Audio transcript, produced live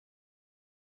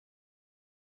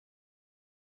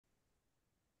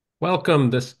Welcome.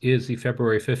 This is the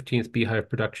February 15th bhyve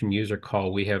production user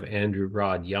call. We have Andrew,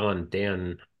 Rod, Jan,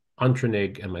 Dan,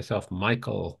 Antrenig, and myself,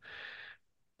 Michael.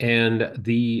 And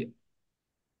I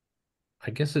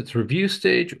guess it's review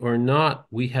stage or not,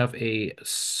 we have a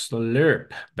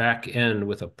slirp back end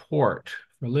with a port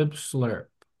for libslirp.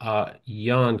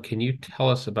 Jan, can you tell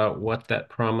us about what that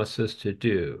promises to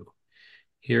do?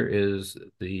 Here is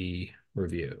the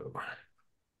review.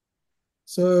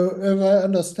 So if I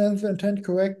understand the intent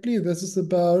correctly, this is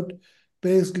about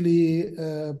basically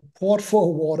port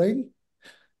forwarding.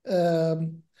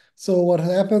 Um, so what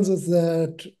happens is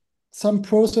that some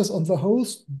process on the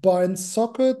host binds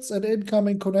sockets and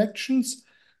incoming connections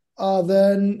are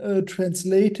then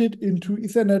translated into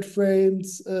Ethernet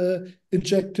frames,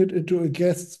 injected into a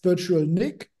guest's virtual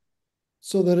NIC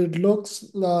so that it looks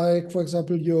like, for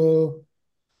example, your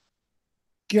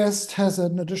guest has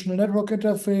an additional network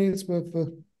interface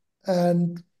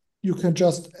and you can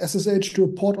just SSH to a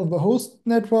port on the host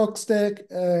network stack,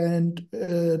 and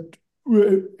in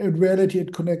reality,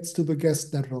 it connects to the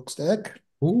guest network stack,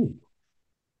 Ooh.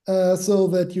 so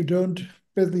that you don't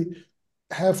basically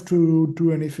have to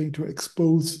do anything to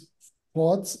expose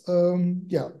ports.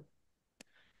 Yeah.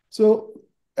 So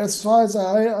as far as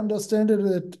I understand it,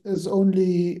 it is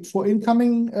only for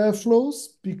incoming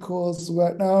flows because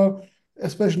right now,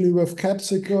 especially with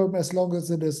Capsicum, as long as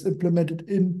it is implemented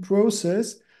in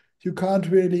process, you can't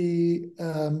really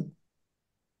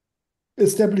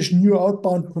establish new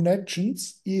outbound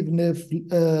connections, even if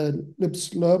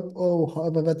libslurp, or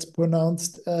however that's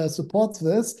pronounced, supports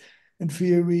this. In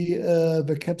theory,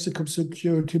 the Capsicum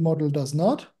security model does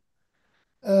not.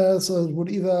 So it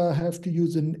would either have to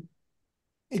use an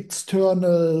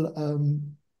external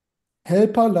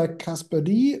helper like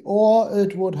Casper-D, or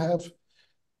it would have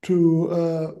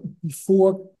to,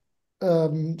 before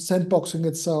sandboxing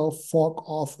itself, fork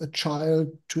off a child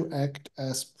to act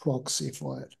as proxy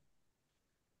for it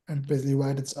and basically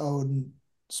write its own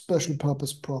special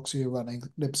purpose proxy running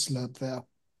libslurp there.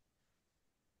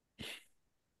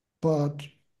 But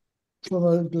from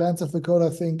a glance of the code,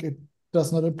 I think it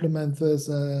does not implement this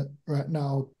right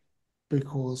now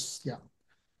because, yeah,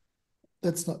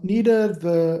 that's not needed.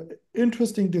 The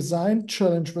interesting design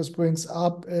challenge this brings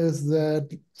up is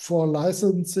that for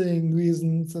licensing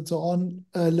reasons and so on,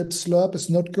 libslurp is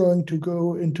not going to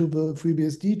go into the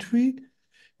FreeBSD tree.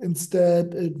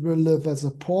 Instead, it will live as a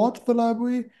port, the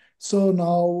library. So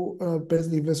now,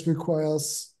 basically, this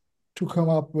requires to come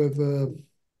up with a,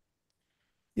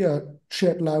 yeah,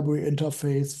 shared library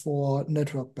interface for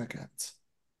network backends.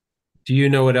 Do you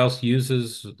know what else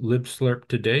uses libslurp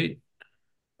to date?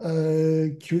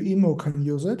 QEMU can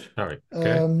use it. All right.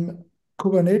 Okay. Um,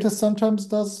 Kubernetes sometimes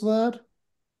does that,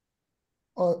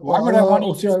 Why or would I other want to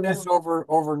use OCI. this over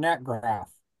NetGraph?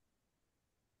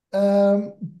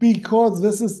 Because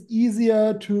this is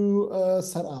easier to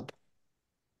set up,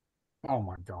 Oh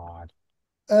my God.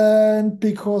 and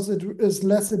because it is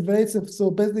less invasive.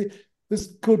 So basically,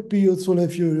 this could be useful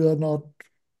if you are not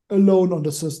alone on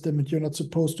the system and you're not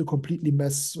supposed to completely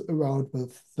mess around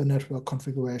with the network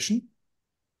configuration.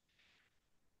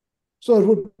 So it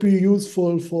would be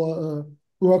useful for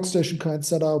a workstation kind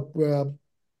setup where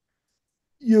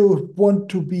you want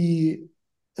to be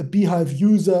a bhyve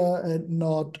user and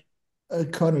not a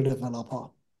kernel developer.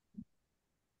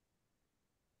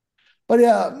 But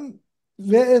yeah,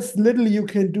 there is little you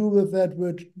can do with that,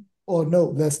 which, or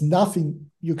no, there's nothing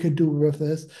you can do with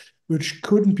this, which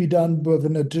couldn't be done with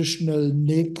an additional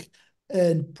NIC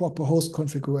and proper host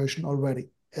configuration already.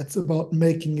 It's about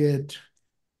making it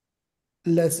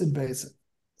less invasive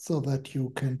so that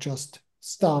you can just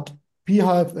start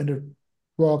bhyve and it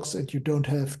works and you don't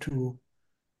have to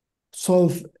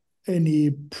solve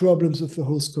any problems with the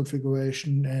host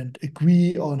configuration and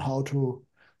agree on how to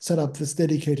set up this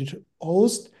dedicated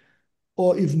host,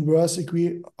 or even worse,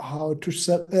 agree how to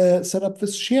set up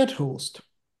this shared host.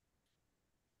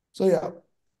 So yeah.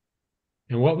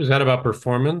 And what was that about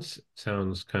performance?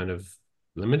 Sounds kind of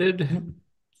limited.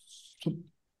 So,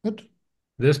 good.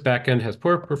 This backend has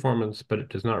poor performance, but it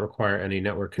does not require any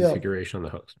network Yeah, configuration on the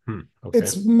host. Okay,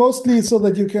 it's mostly so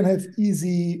that you can have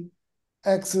easy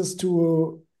access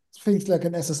to things like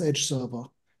an SSH server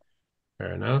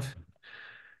fair enough.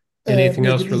 and Anything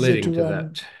make else it easier relating to to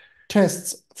run that?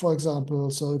 tests, for example.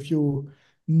 So if you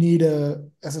need a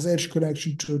SSH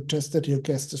connection to test that your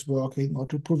guest is working or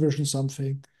to provision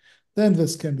something, then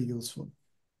this can be useful.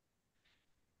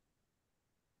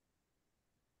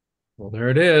 Well, there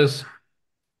it is.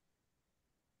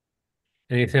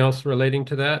 Anything else relating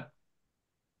to that?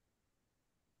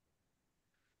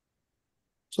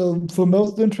 So the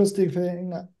most interesting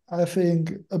thing I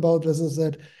think about this is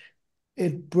that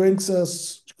it brings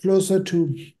us closer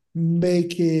to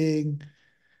making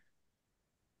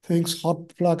things hot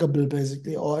pluggable,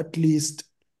 basically, or at least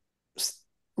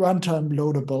runtime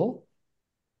loadable,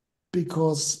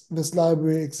 because this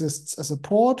library exists as a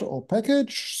port or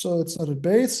package, so it's not a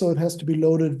base, so it has to be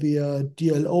loaded via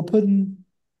DL open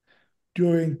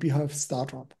during bhyve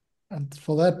startup. And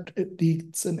for that, it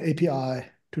needs an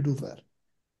API to do that.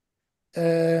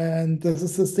 And this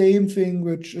is the same thing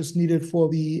which is needed for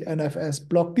the NFS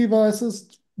block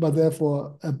devices, but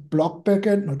therefore a block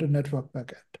backend, not a network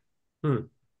backend.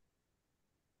 Hmm.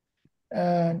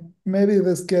 And maybe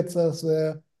this gets us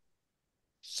there.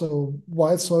 So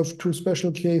why solve two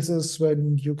special cases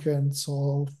when you can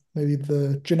solve maybe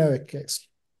the generic case?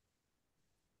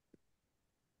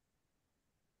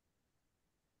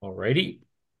 Alrighty.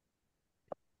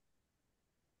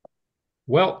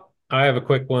 Well, I have a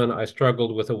quick one. I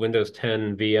struggled with a Windows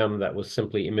 10 VM that was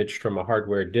simply imaged from a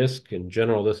hardware disk. In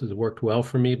general, this has worked well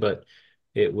for me, but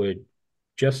it would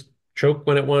just choke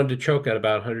when it wanted to choke at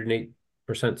about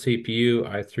 108% CPU.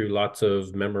 I threw lots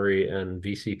of memory and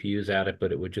vCPUs at it,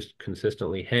 but it would just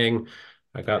consistently hang.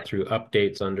 I got through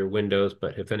updates under Windows,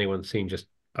 but if anyone's seen just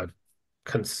a,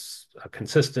 a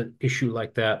consistent issue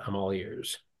like that, I'm all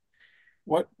ears.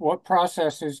 What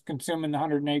process is consuming the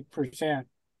 108%?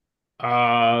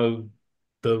 Uh,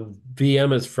 the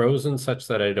VM is frozen such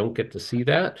that I don't get to see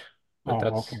that, but Oh,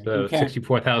 that's okay. You the can't.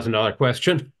 $64,000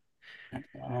 question.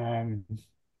 Um,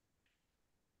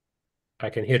 I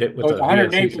can hit it so with it's a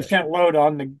VNC session. 108% load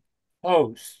on the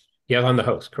host, Yeah, on the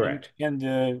host, and correct.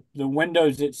 the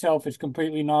Windows itself is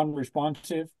completely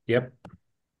non-responsive. Yep.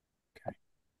 Okay.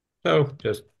 So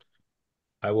just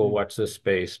I will Hmm. watch this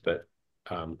space, but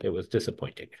it was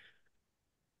disappointing.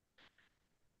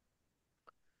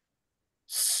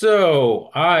 So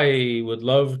I would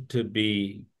love to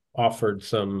be offered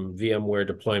some VMware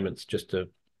deployments just to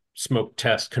smoke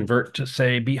test, convert to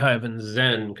say bhyve and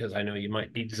Zen, because I know you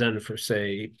might need Zen for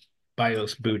say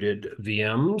BIOS booted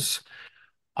VMs.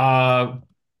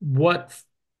 What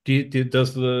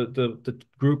does the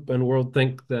group and world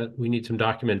think that we need some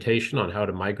documentation on how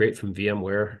to migrate from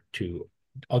VMware to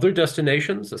other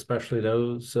destinations, especially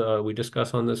those we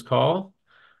discuss on this call?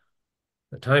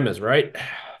 The time is right.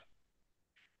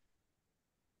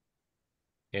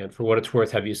 And for what it's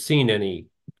worth, have you seen any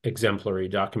exemplary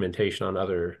documentation on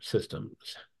other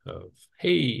systems of,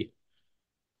 hey,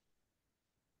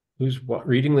 who's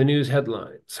reading the news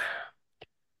headlines?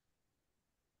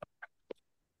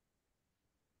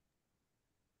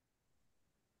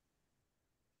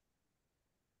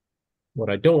 What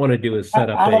I don't want to do is set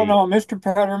up I don't a, know, Mr.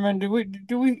 Petterman.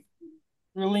 Do we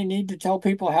really need to tell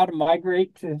people how to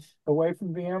migrate away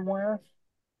from VMware?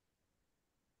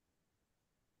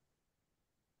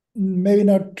 Maybe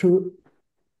not to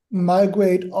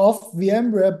migrate off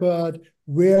VMware, but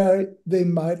where they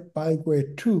might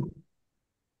migrate to.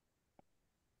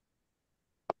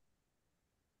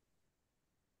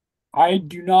 I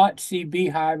do not see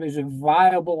bhyve as a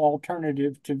viable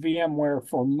alternative to VMware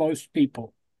for most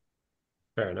people.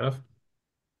 fair enough.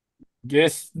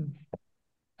 Just,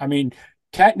 I mean,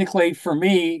 technically for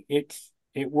me,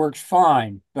 it works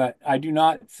fine, but I do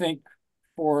not think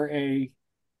for a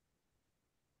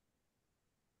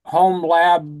home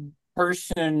lab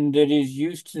person that is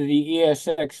used to the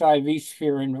ESXi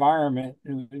vSphere environment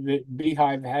that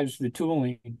bhyve has the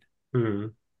tooling.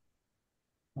 Hmm.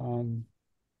 Um,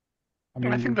 I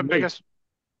And I mean, think the really, biggest,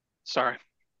 sorry,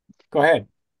 go ahead.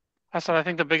 I said I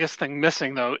think the biggest thing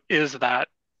missing though is that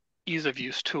ease of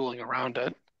use tooling around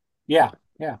it. Yeah,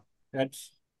 yeah,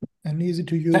 that's An easy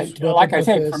to use web like I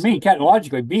say, for interface. me,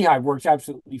 technologically, bhyve works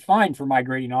absolutely fine for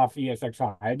migrating off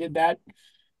ESXi. I did that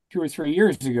 2 or 3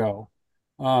 years ago.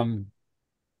 Um,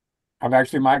 I've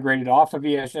actually migrated off of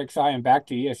ESXi and back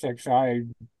to ESXi,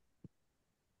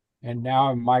 and now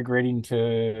I'm migrating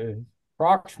to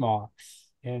Proxmox.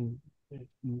 And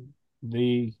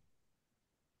the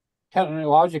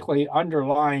technologically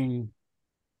underlying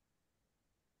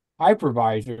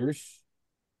hypervisors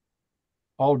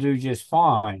all do just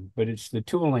fine, but it's the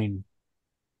tooling.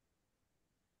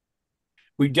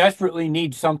 We desperately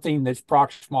need something that's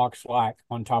Proxmox-like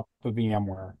on top of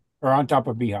VMware or on top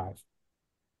of bhyve.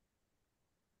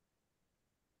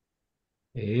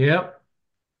 Yep.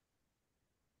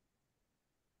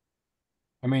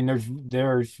 I mean, there's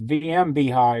VM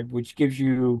bhyve, which gives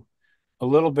you a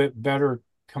little bit better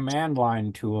command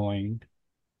line tooling.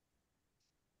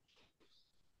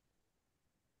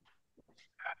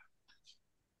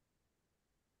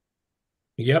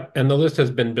 Yep. And the list has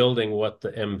been building what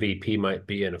the MVP might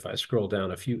be. And if I scroll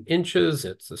down a few inches,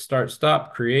 it's the start,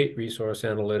 stop, create, resource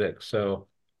analytics. So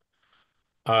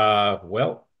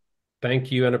Well,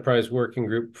 thank you, Enterprise Working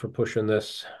Group, for pushing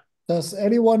this. Does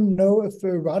anyone know if the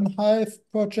RunHive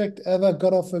project ever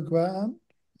got off the ground?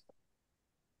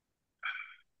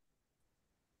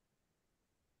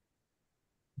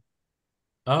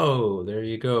 Oh, there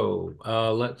you go.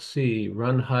 Let's see,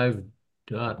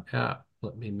 runhive.app.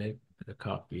 Let me make a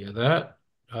copy of that.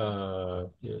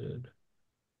 Good.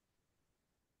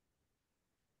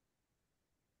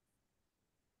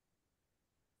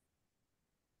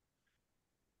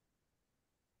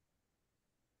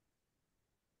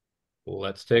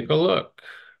 Let's take a look.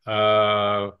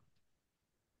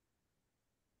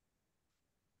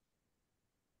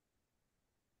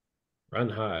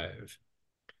 Runhive.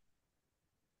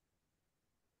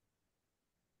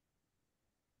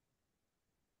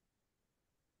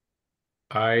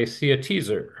 I see a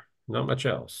teaser, not much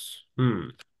else.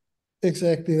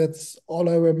 Exactly. That's all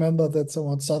I remember that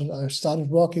someone started. I started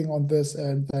working on this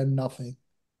and then nothing.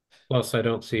 Plus, I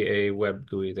don't see a web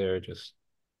GUI there, just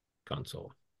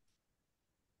console.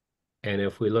 And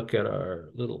if we look at our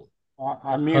little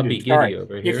I'm hubby muted. giddy Sorry.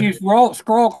 over If here. you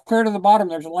scroll clear to the bottom,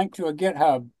 there's a link to a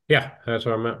GitHub. Yeah, that's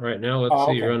where I'm at right now. Let's Oh,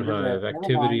 see, okay. You're Runhive there. Never mind.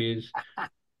 activities.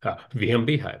 VM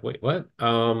bhyve. Wait, what?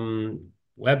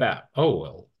 Web app. Oh,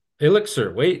 well.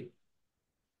 Elixir. Wait.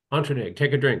 Entrenig.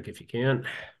 Take a drink if you can.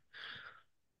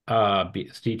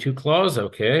 BSD2 clause.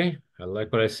 Okay. I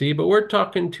like what I see, but we're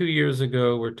talking 2 years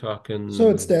ago. We're So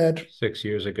it's talking dead. 6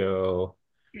 years ago.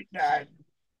 Uh,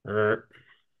 Er,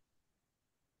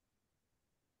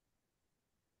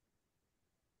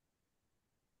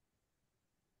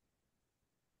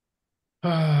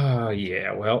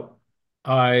 yeah, well,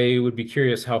 I would be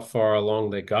curious how far along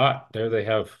they got. There they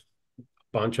have a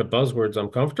bunch of buzzwords I'm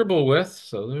comfortable with.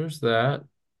 So there's that.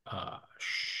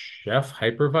 Chef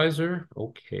hypervisor.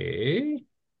 Okay.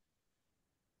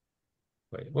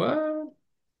 Wait, what?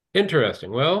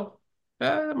 Interesting. Well,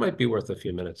 that might be worth a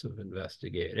few minutes of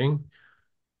investigating.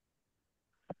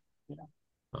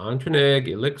 Entrenig,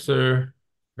 Elixir.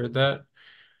 Heard that?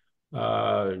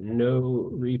 No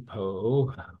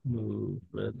repo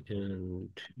movement in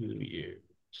 2 years.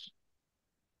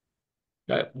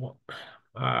 That,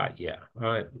 yeah. All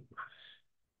right.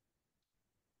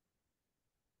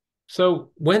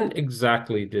 So when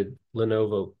exactly did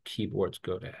Lenovo keyboards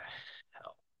go to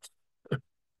hell?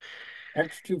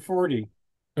 X240.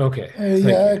 Okay, thank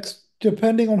Yeah, you.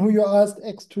 depending on who you asked,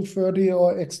 X230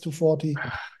 or X240.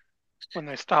 When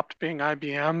they stopped being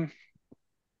IBM.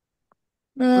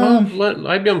 Well, Um,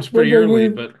 IBM's when pretty they early,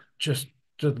 re but just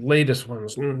the latest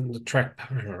ones, the track.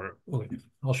 Okay,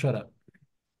 I'll shut up.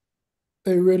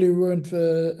 they really ruined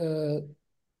the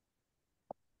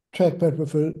trackpad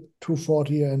with a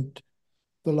 240 and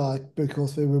the like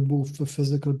because they removed the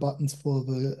physical buttons for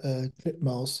the click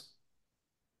mouse.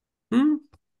 Hmm.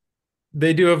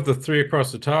 They do have the three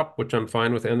across the top, which I'm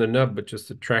fine with, and the nub, but just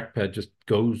the trackpad just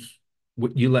goes.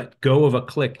 You let go of a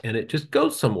click and it just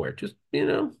goes somewhere. Just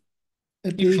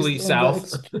At usually least on the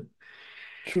south.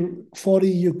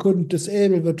 X240, you couldn't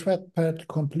disable the trackpad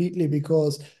completely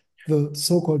because the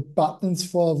so-called buttons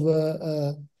for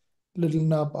the little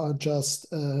nub are just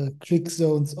click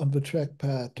zones on the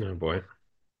trackpad. Oh boy.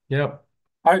 Yep.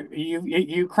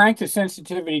 You crank the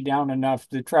sensitivity down enough,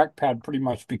 the trackpad pretty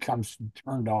much becomes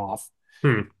turned off.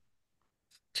 Hmm.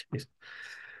 Jeez.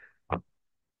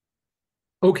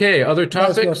 Okay, other Nice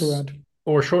topics workaround.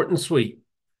 or short and sweet?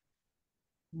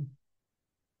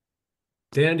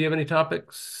 Dan, do you have any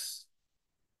topics?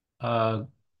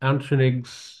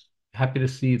 Antonig's happy to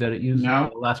see that it uses the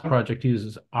No. last project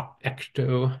uses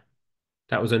Octo.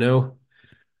 That was a no.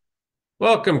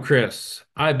 Welcome, Chris.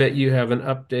 I bet you have an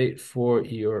update for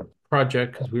your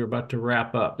project because we were about to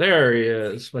wrap up. There he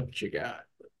is. What you got?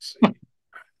 Let's see.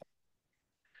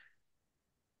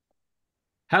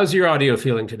 How's your audio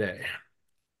feeling today?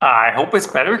 I hope it's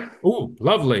better. Oh,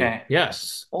 lovely. Okay.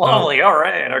 Yes. Lovely. All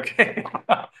right. Okay.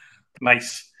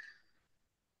 Nice.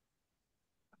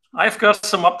 I've got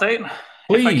some update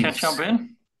if I can jump Please.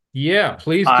 in. Yeah,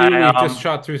 please do. I We've just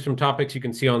shot through some topics you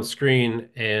can see on screen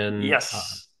and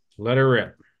yes. let her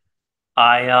rip.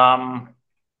 I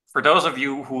for those of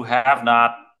you who have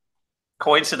not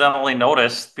coincidentally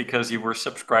noticed because you were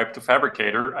subscribed to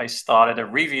Fabricator, I started a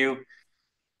review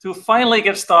to finally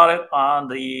get started on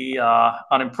the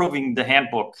on improving the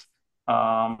handbook.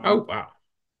 Oh, wow.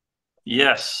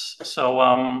 Yes. So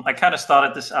I kind of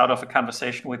started this out of a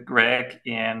conversation with Greg,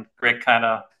 and Greg kind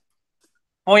of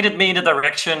pointed me in the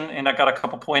direction, and I got a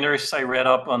couple pointers I read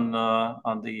up on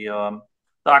the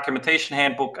documentation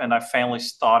handbook, and I finally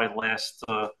started last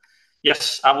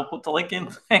Yes, I will put the link in.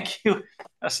 Thank you.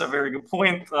 That's a very good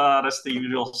point. That's the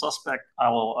usual suspect. I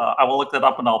will look that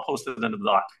up and I'll post it in the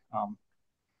doc.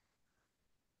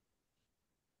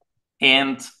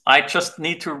 And I just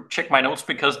need to check my notes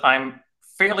because I'm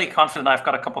fairly confident I've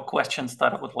got a couple of questions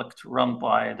that I would like to run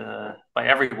by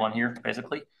everyone here,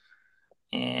 basically.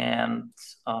 And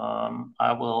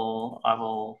I will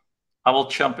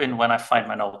jump in when I find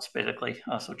my notes, basically.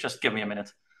 So just give me a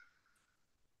minute.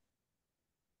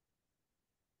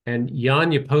 And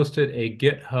Jan, you posted a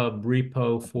GitHub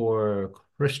repo for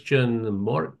Christian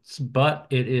Mortz, but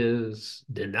it is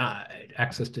denied,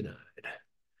 access denied.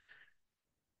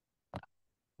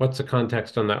 What's the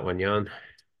context on that one, Jan?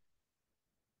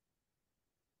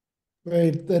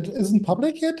 Wait, that isn't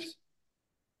public yet?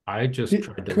 I just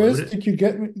tried to Chris, load it. did you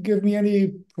give me any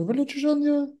privileges on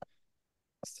your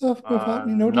stuff without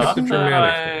me It's a noticing?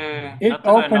 Germanic thing. It's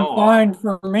open fine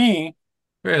for me.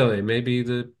 Really? Maybe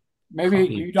the Maybe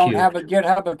copy you don't have a puked.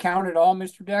 GitHub account at all,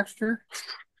 Mr. Dexter?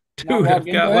 Not Dude, I've logged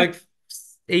into got it? like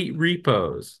 8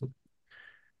 repos. Or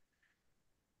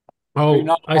you're Oh,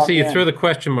 not I see logged you throw in? the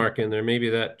question mark in there.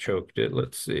 Maybe that choked it.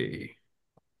 Let's see.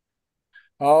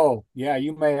 Oh, yeah,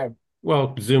 you may have.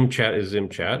 Well, Zoom chat is Zoom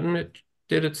chat, and it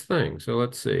did its thing. So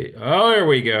let's see. Oh, there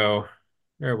we go.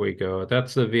 There we go.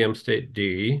 That's the vmstate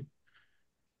D.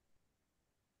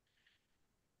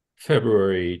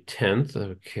 February 10th.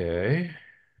 Okay.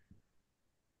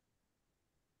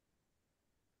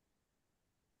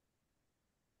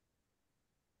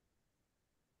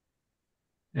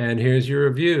 And here's your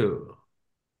review.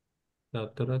 Da,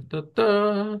 da, da, da,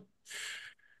 da.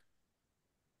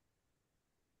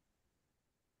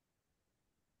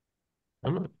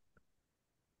 I'm gonna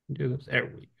do this. There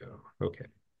we go. Okay.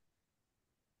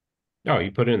 Oh,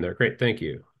 you put it in there. Great. Thank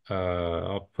you.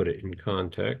 I'll put it in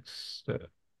context.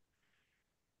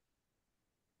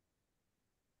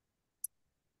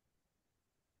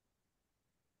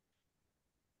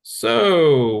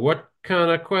 So, what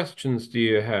kind of questions do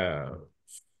you have?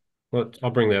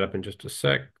 I'll bring that up in just a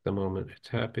sec. The moment it's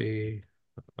happy.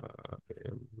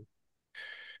 And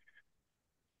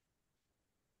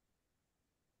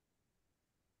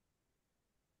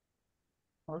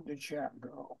Where'd the chat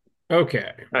go?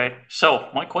 okay. Right. So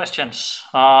my questions.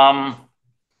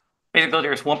 Basically,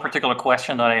 there's one particular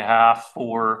question that I have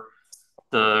for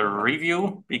the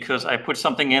review because I put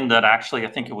something in that actually I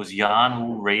think it was Jan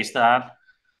who raised that.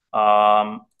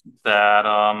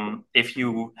 If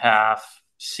you have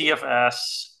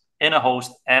CFS in a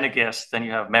host and a guest, then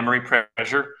you have memory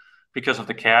pressure because of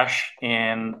the cache.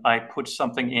 And I put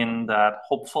something in that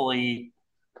hopefully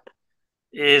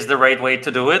is the right way to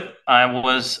do it. I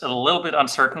was a little bit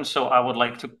uncertain, so I would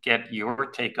like to get your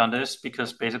take on this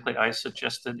because basically I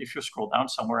suggested if you scroll down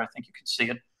somewhere, I think you can see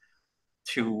it,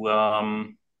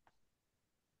 to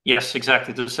yes,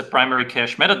 exactly, to set primary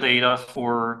cache metadata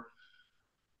for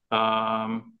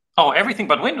everything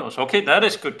but Windows. Okay, that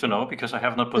is good to know because I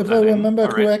have not put If I that in. remember All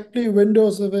right. correctly,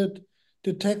 Windows, if it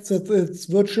detects that it's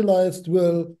virtualized,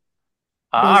 will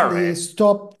All basically right.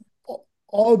 stop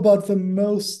all but the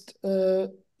most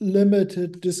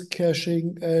limited disk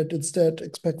caching and instead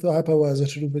expect the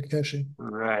hypervisor to do the caching.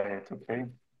 Right. Okay.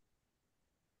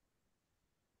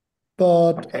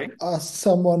 But Okay. as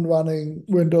someone running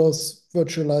Windows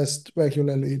virtualized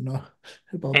regularly, no,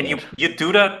 about And that. you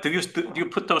do that? Do you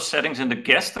put those settings in the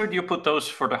guest or do you put those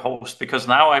for the host? Because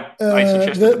now I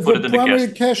suggested to put it The in the primary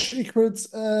guest. cache equals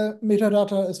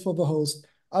metadata is for the host.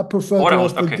 I prefer For the to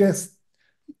host. have the Okay.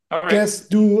 All right. guest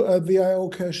do the IO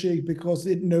caching because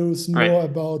it knows Right. more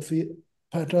about the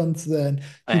patterns than you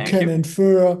Thank can you.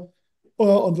 infer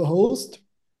on the host,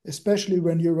 especially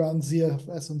when you run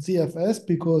ZFS on ZFS,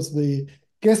 because the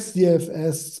guest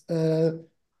ZFS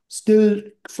still,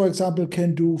 for example,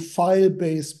 can do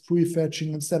file-based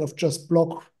prefetching instead of just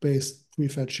block-based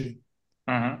prefetching.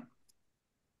 Mm-hmm.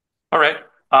 All right.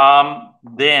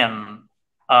 Then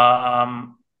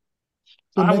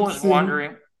The I next was thing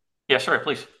wondering. Yeah, sorry,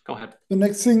 please go ahead. The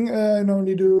next thing I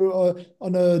normally do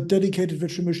on a dedicated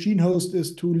virtual machine host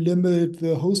is to limit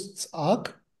the host's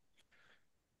arc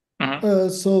Mm-hmm.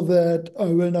 so that I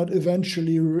will not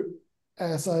eventually,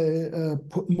 as I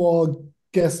put more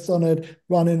guests on it,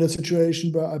 run in a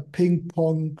situation where I ping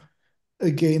pong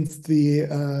against the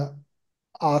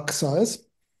arc size.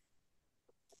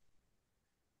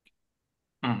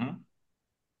 Mm-hmm.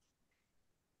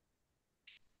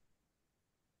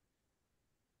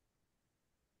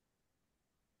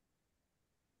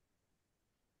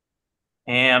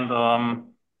 And a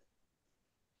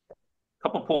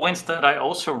couple points that I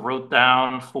also wrote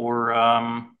down for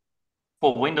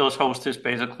for Windows host is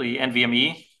basically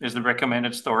NVMe is the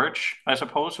recommended storage, I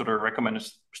suppose, or the recommended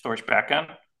storage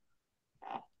backend.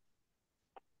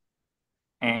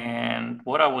 And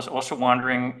what I was also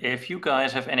wondering if you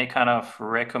guys have any kind of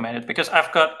recommended, because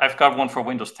I've got one for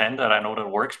Windows 10 that I know that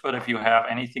works, but if you have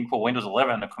anything for Windows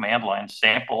 11, a command line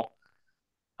sample,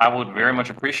 I would very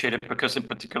much appreciate it, because in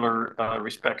particular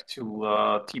respect to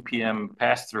TPM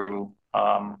pass-through,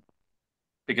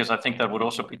 because I think that would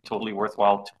also be totally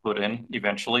worthwhile to put in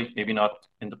eventually, maybe not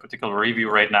in the particular review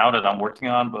right now that I'm working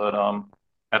on, but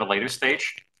at a later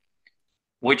stage.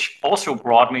 Which also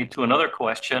brought me to another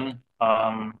question,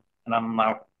 and I'm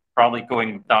now probably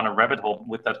going down a rabbit hole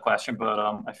with that question, but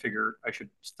I figure I should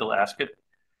still ask it.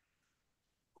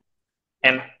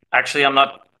 And actually, I'm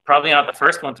probably not the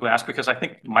first one to ask, because I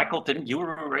think, Michael, didn't you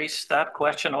raise that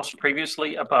question also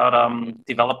previously about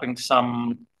developing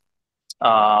some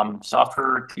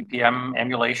software TPM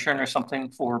emulation or something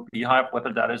for bhyve,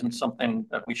 whether that isn't something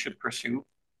that we should pursue?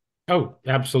 Oh,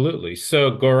 absolutely.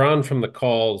 So Goran from the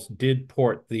calls did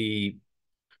port the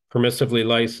permissively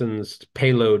licensed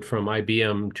payload from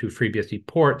IBM to FreeBSD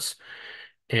ports,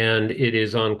 and it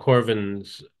is on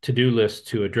Corvin's to-do list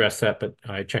to address that. But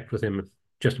I checked with him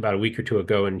just about a week or two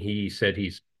ago, and he said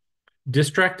he's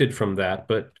distracted from that.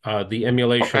 But the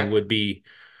emulation would be,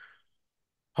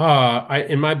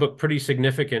 in my book, pretty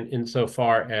significant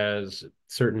insofar as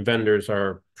certain vendors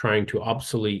are trying to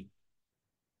obsolete,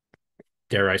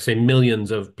 dare I say,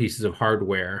 millions of pieces of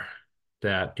hardware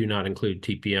that do not include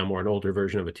TPM or an older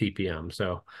version of a TPM.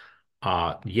 So,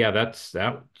 yeah, that's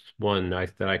one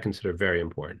that I consider very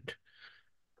important.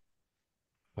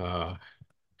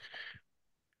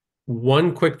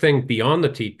 One quick thing beyond the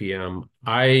TPM,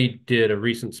 I did a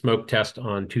recent smoke test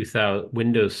on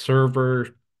Windows Server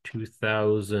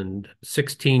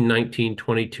 2016, 19,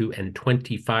 22, and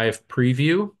 25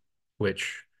 preview,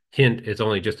 which, hint, is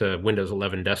only just a Windows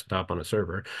 11 desktop on a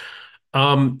server.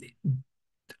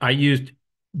 I used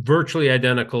virtually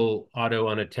identical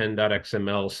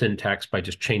auto-unattend.xml syntax by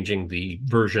just changing the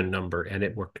version number, and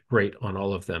it worked great on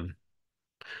all of them.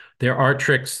 There are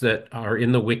tricks that are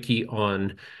in the wiki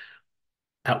on,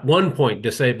 at one point,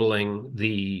 disabling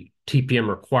the TPM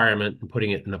requirement and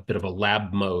putting it in a bit of a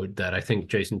lab mode that I think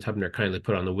Jason Tubner kindly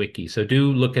put on the wiki. So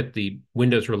do look at the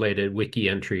Windows-related wiki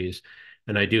entries,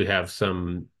 and I do have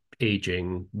some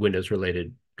aging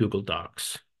Windows-related Google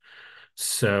Docs.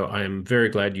 So I'm very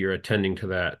glad you're attending to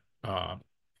that.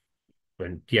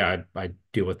 And yeah, I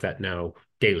deal with that now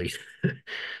daily.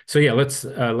 So yeah,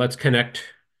 let's connect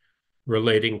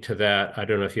relating to that. I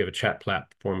don't know if you have a chat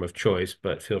platform of choice,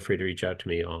 but feel free to reach out to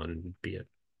me on, be it,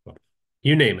 well,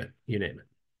 you name it.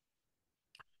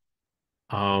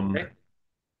 Okay.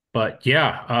 But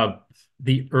yeah,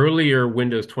 the earlier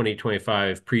Windows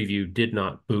 2025 preview did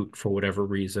not boot for whatever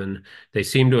reason. They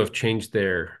seem to have changed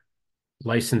their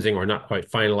licensing or not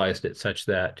quite finalized it such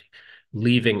that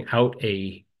leaving out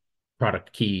a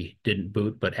product key didn't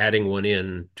boot, but adding one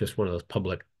in, just one of those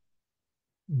public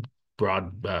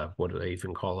broad, what do they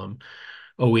even call them?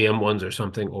 OEM ones or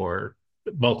something, or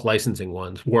bulk licensing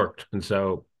ones, worked. And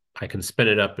so I can spin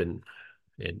it up in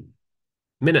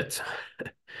minutes.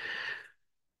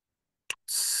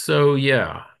 So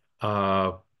yeah,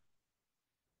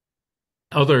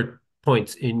 other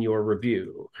points in your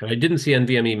review. And I didn't see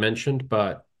NVMe mentioned,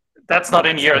 but that's not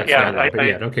in yet. That's yeah, not in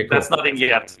yet. Okay, cool. That's not in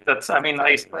yet. That's, I mean,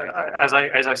 as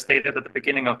I stated at the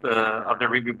beginning of the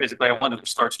review, basically, I wanted to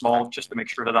start small just to make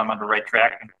sure that I'm on the right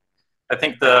track. And I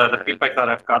think the feedback that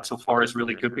I've got so far is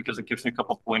really good, because it gives me a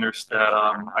couple of pointers that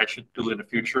I should do in the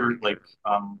future. Like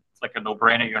it's like a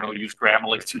no-brainer, use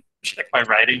Grammarly to check my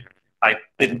writing. I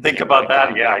didn't think about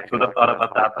that. Yeah, I could have thought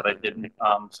about that, but I didn't.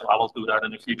 So I will do that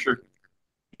in the future.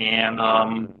 And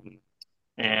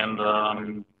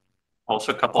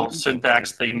also a couple of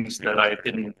syntax things that I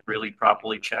didn't really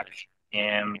properly check.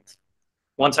 And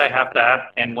once I have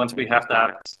that, and once we have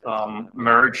that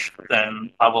merged,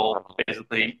 then I will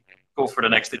basically go for the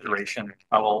next iteration.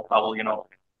 I will,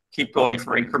 keep going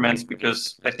for increments,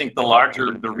 because I think the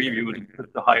larger the review,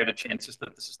 the higher the chances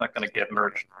that this is not going to get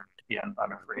merged at the end,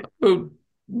 I'm afraid. Well,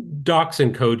 docs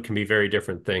and code can be very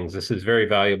different things. This is very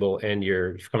valuable, and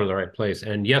you've come to the right place.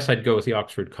 And yes, I'd go with the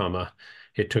Oxford comma.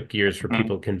 It took years for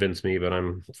people to convince me, but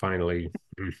I'm finally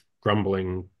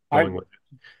grumbling, going with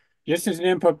it. Just as an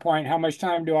input point, how much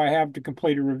time do I have to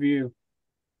complete a review?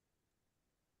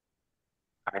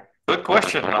 Good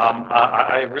question.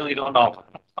 I really don't know.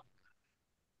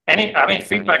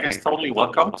 Feedback is totally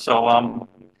welcome. So,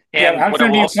 yeah, how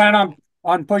soon do you plan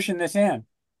on pushing this in?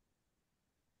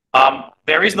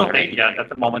 There is no date yet at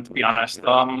the moment, to be honest.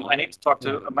 I need to talk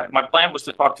to, my plan was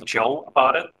to talk to Joe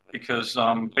about it because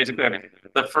basically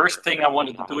the first thing I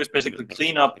wanted to do is basically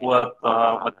clean up what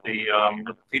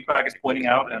the feedback is pointing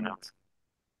out and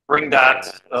bring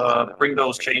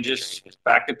those changes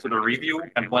back into the review.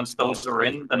 And once those are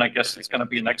in, then I guess it's going to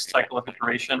be a next cycle of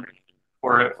iteration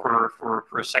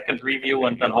for a second review,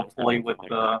 and then hopefully with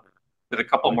a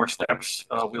couple more steps,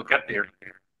 we'll get there.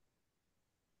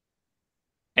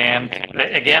 And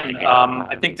again,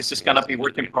 I think this is going to be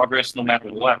work in progress no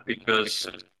matter what, because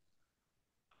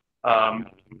I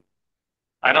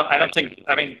don't think,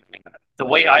 I mean, the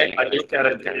way I look at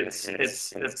it,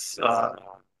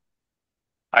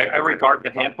 I regard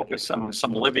the handbook as some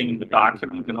living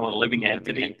document, a living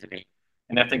entity,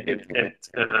 and I think it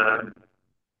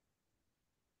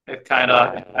kind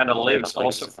of lives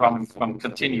also from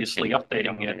continuously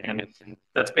updating it, and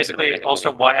that's basically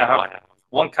also why I have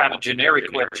one kind of generic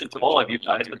question to all of you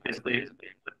guys. But basically,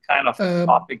 what kind of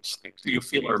topics do you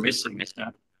feel are missing?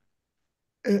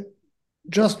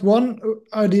 Just one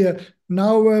idea.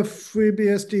 Now with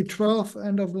FreeBSD 12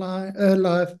 end of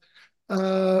life,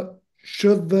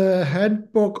 should the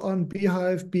handbook on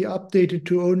bhyve be updated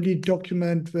to only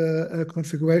document the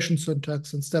configuration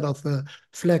syntax instead of the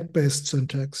flag-based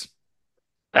syntax?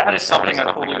 That is something I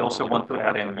totally also want to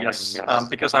add in, yes,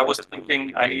 because I was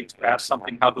thinking I need to add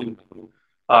something how to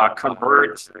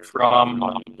convert from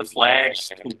the flags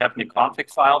to having a config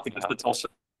file, because it's also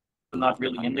not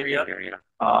really in there yet,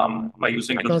 by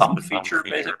using the dump feature,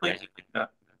 basically. Yeah.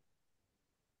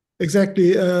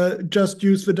 Exactly. Just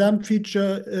use the dump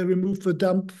feature, remove the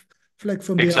dump flag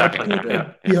from the output,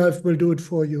 and bhyve will do it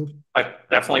for you. I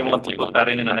definitely want to put that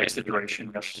in the next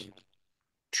iteration, yes.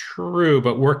 True,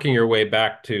 but working your way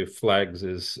back to flags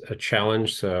is a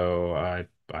challenge, so I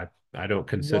don't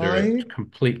consider it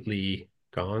completely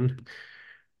gone.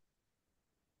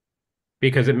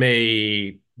 Because it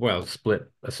may, well,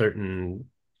 split a certain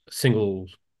single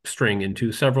string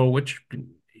into several, which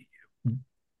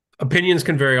opinions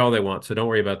can vary all they want, so don't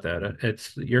worry about that.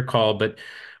 It's your call. But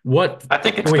what I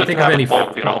think it's good to have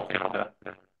both, you know.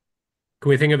 Can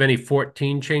we think of any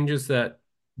 14 changes that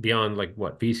beyond like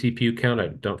what vCPU count? I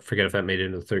don't forget if that made it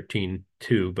into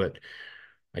 13.2, but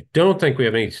I don't think we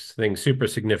have anything super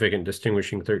significant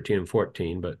distinguishing 13 and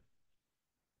 14, but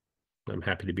I'm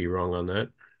happy to be wrong on that.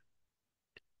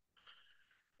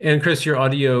 And Chris, your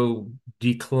audio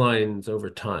declines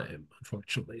over time,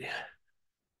 unfortunately.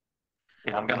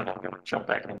 Yeah, I'm gonna jump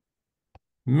back in.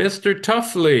 Mr.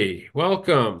 Tuffley,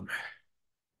 welcome.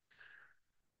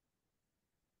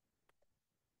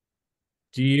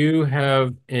 Do you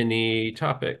have any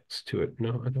topics to it?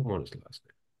 No, I don't want his last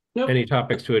name. Nope. Any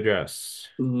topics to address?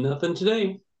 Nothing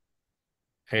today.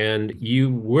 And you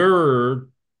were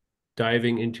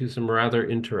diving into some rather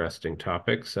interesting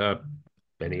topics.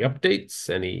 Any updates?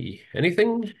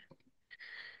 Anything?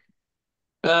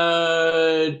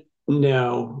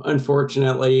 No,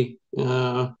 unfortunately.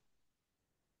 The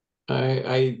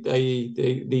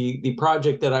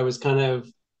project that I was kind of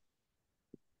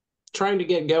trying to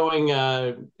get going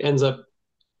ends up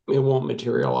it won't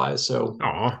materialize. So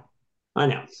I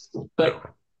know, but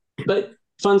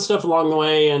fun stuff along the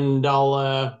way, and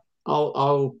I'll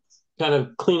kind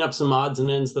of clean up some odds and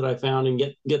ends that I found and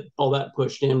get all that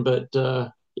pushed in. But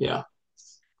yeah.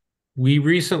 We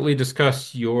recently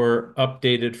discussed your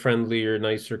updated, friendlier,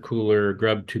 nicer, cooler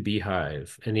GRUB to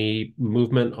bhyve. Any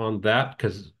movement on that?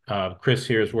 Because Chris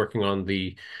here is working on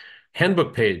the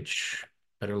handbook page.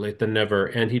 Better late than never.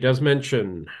 And he does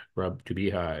mention GRUB to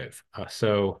bhyve.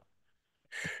 So,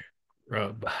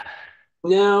 GRUB.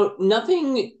 No,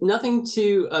 nothing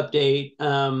to update.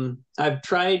 I've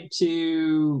tried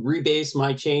to rebase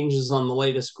my changes on the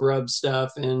latest GRUB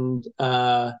stuff, and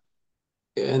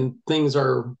things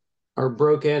are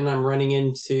broken. I'm running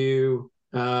into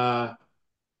GNU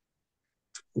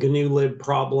lib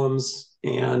problems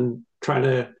and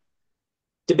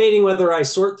debating whether I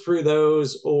sort through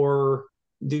those or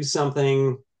do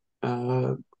something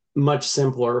much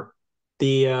simpler.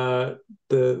 The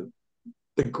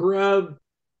GRUB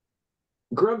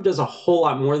does a whole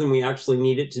lot more than we actually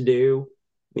need it to do.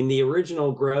 I mean, the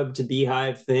original GRUB to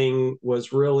bhyve thing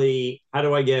was really, how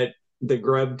do I get the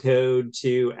GRUB code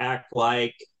to act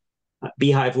like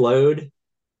bhyve load?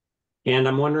 And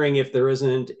I'm wondering if there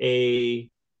isn't a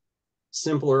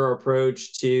simpler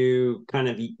approach to kind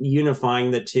of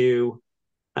unifying the two.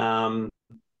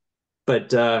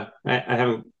 But I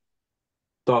haven't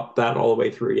thought that all the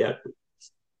way through yet.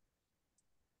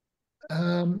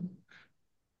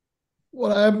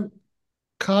 What I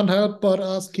can't help but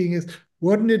asking is,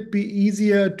 wouldn't it be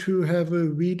easier to have a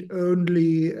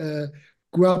read-only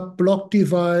GRUB block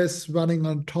device running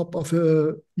on top of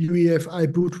a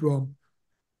UEFI boot ROM,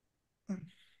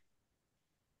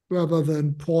 rather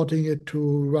than porting it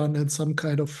to run in some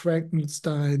kind of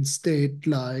Frankenstein state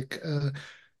like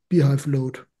bhyve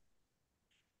load.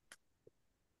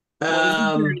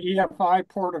 Well, isn't there an EFI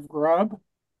port of GRUB?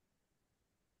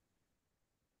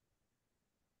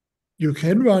 You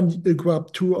can run a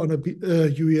GRUB 2 on a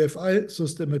UEFI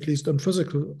system, at least on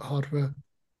physical hardware.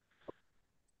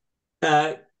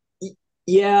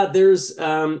 Yeah, there's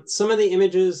some of the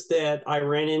images that I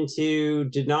ran into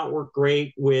did not work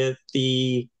great with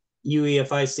the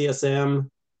UEFI-CSM.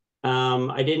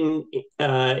 I didn't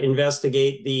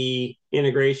investigate the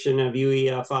integration of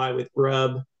UEFI with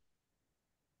GRUB.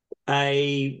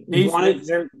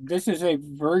 This is a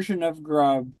version of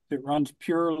GRUB that runs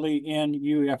purely in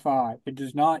UEFI. It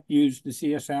does not use the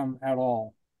CSM at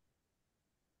all.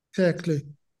 Exactly.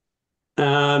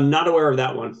 Not aware of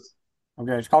that one.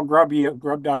 Okay, it's called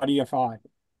grub.efi.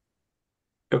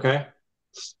 Okay.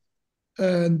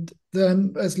 And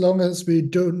then as long as we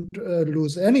don't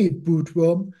lose any boot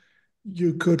ROM,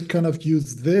 you could kind of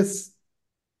use this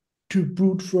to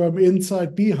boot from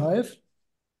inside bhyve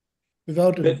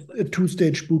without a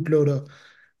two-stage bootloader.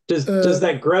 Does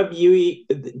that GRUB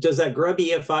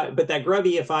EFI, but that GRUB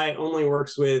EFI only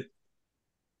works with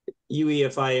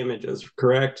UEFI images,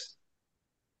 correct?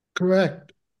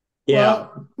 Correct. Yeah.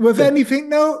 Well, with anything,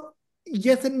 no.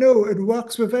 Yes and no. It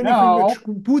works with anything which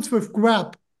boots with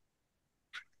GRUB.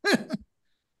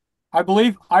 I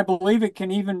believe it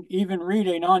can even read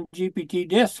a non-GPT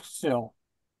disk still.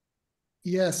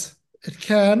 Yes, it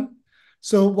can.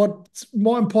 So what's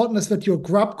more important is that your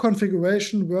GRUB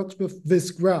configuration works with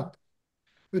this GRUB,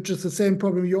 which is the same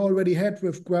problem you already had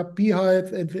with GRUB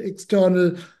bhyve and the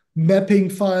external mapping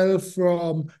file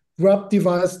from GRUB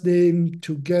device name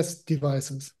to guest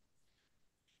devices,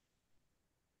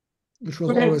 which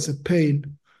was always a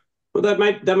pain. Well, that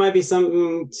might be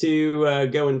something to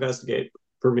go investigate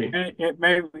for me. And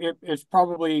it's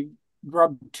probably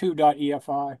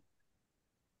grub2.efi.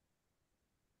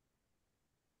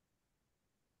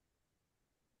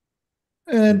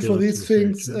 And for these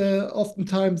things,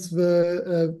 oftentimes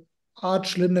the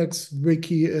Arch Linux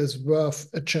wiki is worth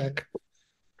a check.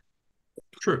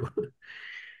 True.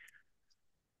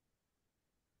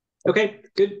 Okay,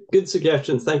 good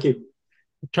suggestions. Thank you.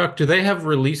 Chuck, do they have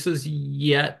releases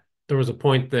yet? There was a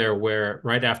point there where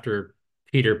right after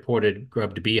Peter ported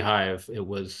GRUB to bhyve, it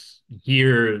was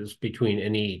years between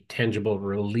any tangible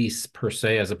release per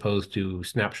se, as opposed to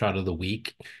snapshot of the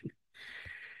week.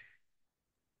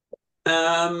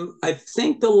 I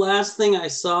think the last thing I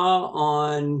saw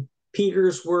on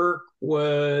Peter's work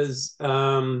was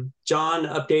John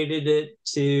updated it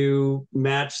to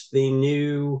match the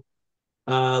new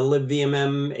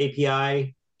libvmm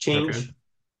API change. Okay.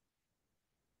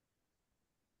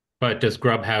 But does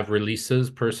GRUB have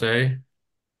releases per se?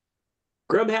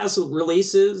 GRUB has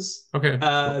releases. Okay.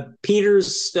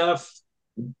 Peter's stuff,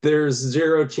 there's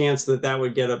zero chance that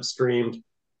would get upstreamed.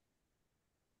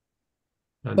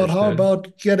 Understood. But how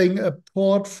about getting a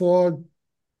port for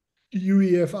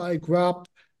UEFI GRUB,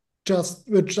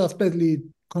 which just basically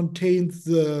contains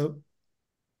the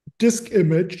disk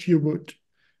image you would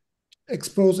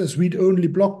expose as read-only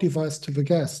block device to the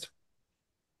guest?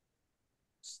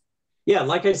 Yeah,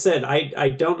 like I said, I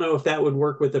don't know if that would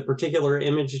work with a particular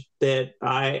image that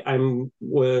I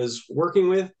was working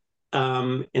with,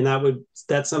 and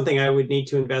that's something I would need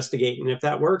to investigate. And if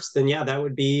that works, then yeah, that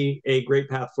would be a great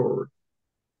path forward.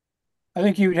 I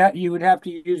think you would have to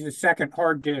use a second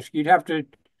hard disk. You'd have to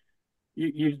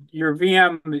your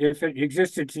VM, if it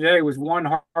existed today, was one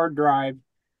hard drive.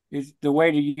 Is the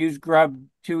way to use GRUB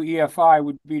to EFI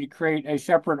would be to create a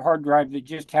separate hard drive that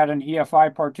just had an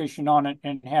EFI partition on it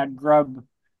and had GRUB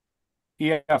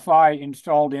EFI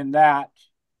installed in that,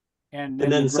 and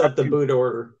then set the boot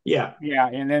order. Yeah. Yeah,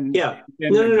 and then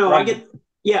no. I get.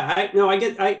 Yeah,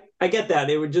 I get that.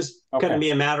 It would just kind of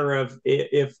be a matter of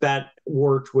if that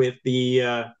worked with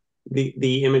the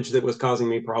image that was causing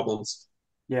me problems.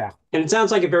 Yeah, and it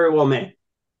sounds like it very well may.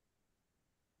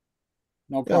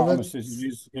 No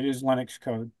promises. It is Linux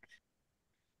code.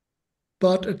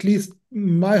 But at least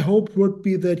my hope would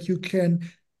be that you can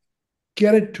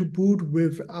get it to boot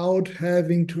without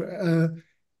having to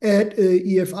add a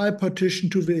EFI partition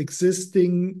to the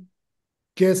existing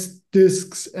guest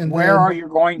disks. And where are you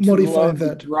going to load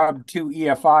that GRUB to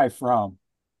EFI from?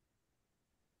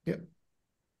 Yeah.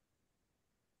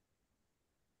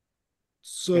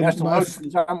 So it has to load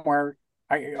from somewhere.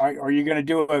 Are you going to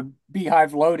do a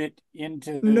bhyve load it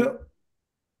into? No.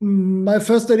 My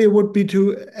first idea would be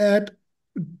to add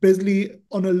basically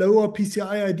on a lower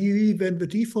PCI IDE than the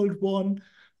default one,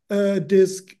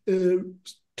 disk,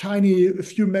 tiny, a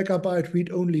few megabyte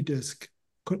read-only disk,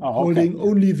 holding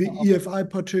only the EFI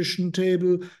partition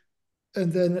table,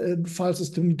 and then a file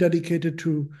system dedicated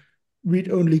to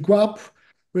read-only GRUB,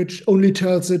 which only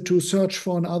tells it to search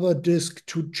for another disk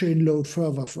to chain load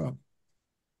further from.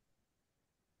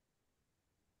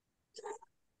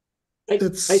 I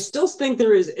still think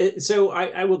there is, so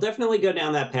I will definitely go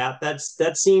down that path.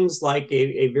 That seems like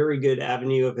a very good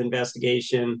avenue of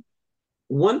investigation.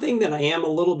 One thing that I am a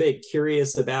little bit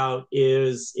curious about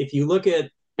is if you look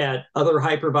at other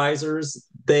hypervisors,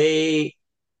 they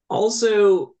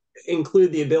also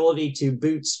include the ability to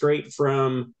boot straight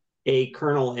from a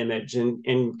kernel image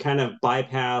and kind of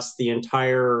bypass the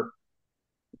entire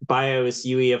BIOS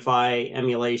UEFI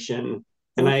emulation.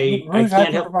 And I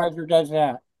can't help. Whose hypervisor does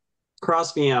that?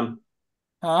 Cross VM.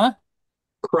 Huh?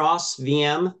 Cross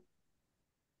VM.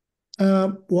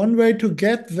 One way to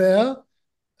get there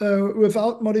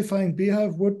without modifying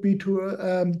bhyve would be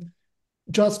to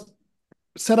just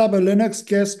set up a Linux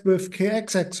guest with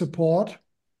kexec support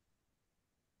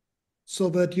so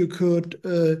that you could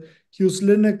use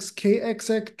Linux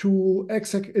kexec to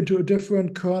exec into a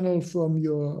different kernel from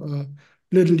your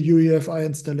little UEFI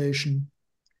installation.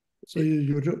 So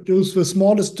you use the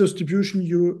smallest distribution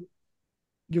you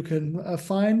can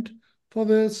find for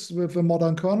this with a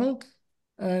modern kernel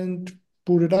and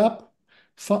boot it up,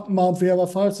 mount the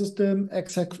other file system,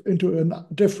 exec into a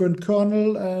different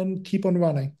kernel, and keep on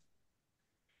running.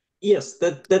 Yes,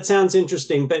 that sounds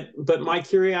interesting, but my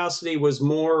curiosity was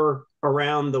more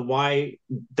around the why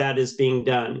that is being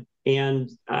done. And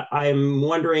I'm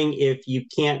wondering if you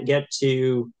can't get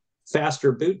to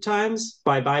faster boot times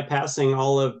by bypassing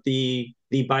all of the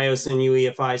BIOS and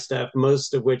UEFI stuff,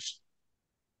 most of which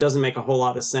doesn't make a whole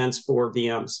lot of sense for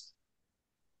VMs.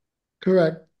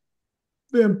 Correct.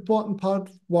 The important part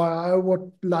why I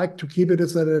would like to keep it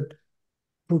is that it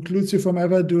precludes you from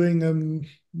ever doing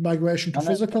migration to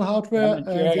physical hardware. And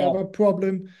the other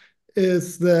problem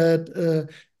is that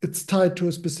it's tied to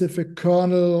a specific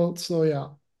kernel. So yeah,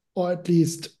 or at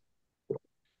least,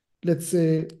 let's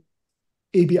say,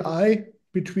 ABI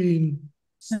between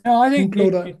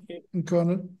bootloader and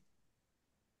kernel.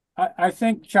 I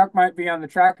think Chuck might be on the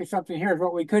track of something here.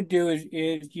 What we could do is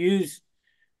use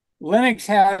Linux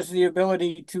has the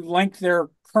ability to link their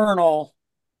kernel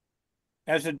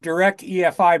as a direct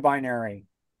EFI binary.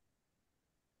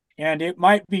 And it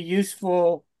might be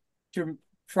useful to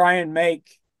try and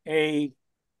make a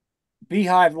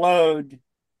bhyve load,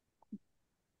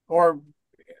 or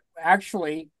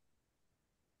actually,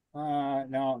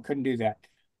 no, couldn't do that.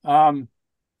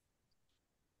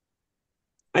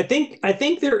 I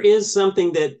think there is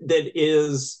something that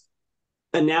is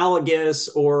analogous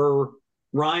or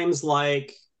rhymes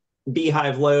like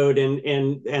bhyve load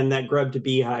and that grub to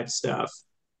bhyve stuff.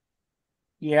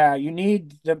 Yeah, you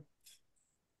need the.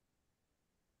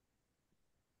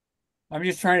 I'm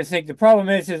just trying to think. The problem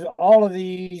is all of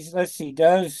these. Let's see.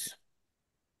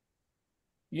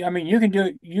 I mean, you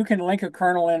can link a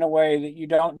kernel in a way that you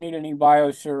don't need any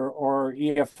BIOS or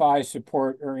EFI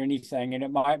support or anything, and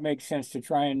it might make sense to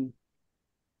try and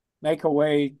make a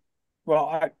way.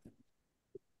 Well,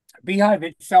 bhyve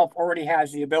itself already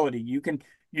has the ability. You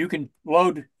can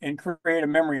load and create a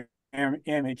memory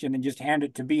image and then just hand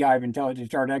it to bhyve and tell it to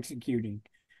start executing.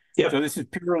 Yep. So this is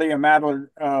purely a matter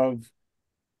of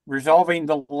resolving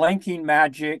the linking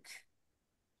magic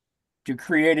to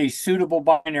create a suitable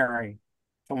binary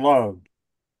to load.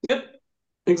 Yep,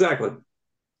 exactly.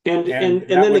 And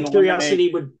then the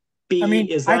curiosity would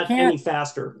be, is that any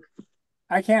faster?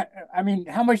 I mean,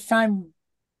 how much time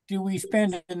do we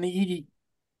spend in the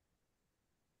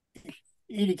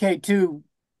EDK2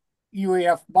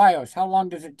 UEF BIOS? How long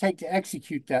does it take to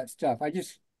execute that stuff?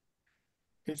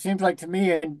 It seems like to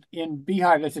me in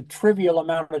bhyve, it's a trivial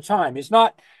amount of time. It's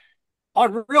not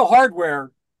on real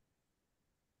hardware.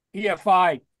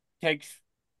 EFI takes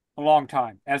a long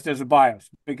time, as does a BIOS,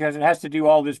 because it has to do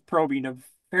all this probing of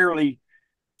fairly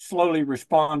slowly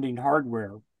responding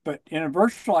hardware. But in a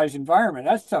virtualized environment,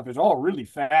 that stuff is all really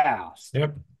fast.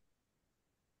 Yep.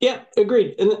 Yeah,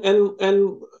 agreed. And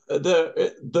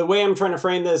the way I'm trying to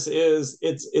frame this is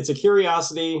it's a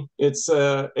curiosity. It's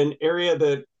an area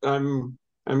that I'm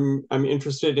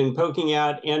interested in poking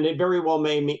at, and it very well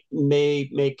may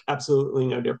make absolutely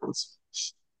no difference.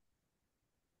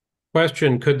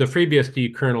 Question: could the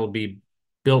FreeBSD kernel be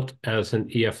built as an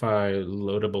EFI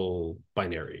loadable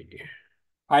binary?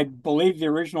 I believe the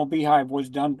original bhyve was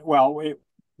done. Well, it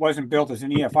wasn't built as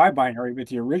an EFI binary, but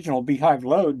the original bhyve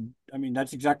load, I mean,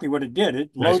 that's exactly what it did.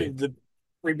 It loaded the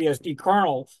FreeBSD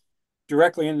kernel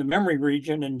directly in the memory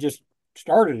region and just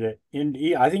started it.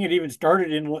 I think it even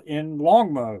started in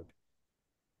long mode.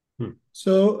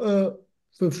 So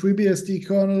the FreeBSD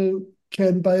kernel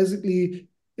can basically,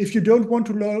 if you don't want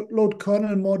to load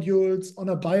kernel modules on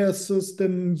a BIOS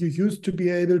system, you used to be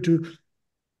able to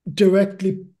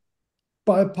directly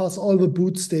bypass all the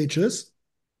boot stages,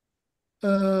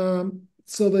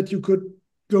 so that you could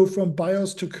go from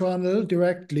BIOS to kernel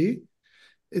directly.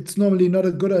 It's normally not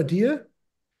a good idea.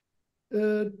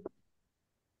 And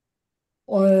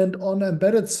on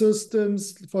embedded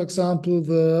systems, for example,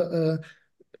 the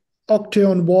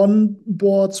Octeon 1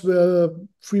 boards where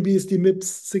FreeBSD MIPS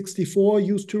 64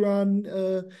 used to run,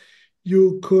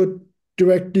 you could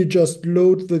directly just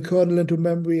load the kernel into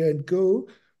memory and go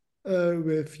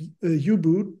with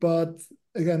U-boot. But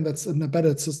again, that's an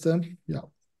embedded system. Yeah.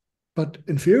 But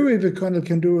in theory, the kernel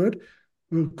can do it.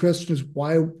 The question is,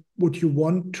 why would you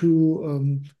want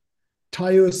to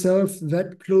tie yourself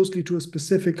that closely to a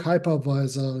specific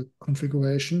hypervisor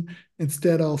configuration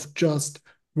instead of just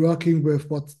working with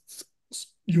what's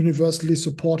universally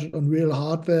supported on real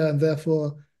hardware and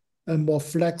therefore a more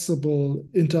flexible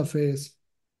interface?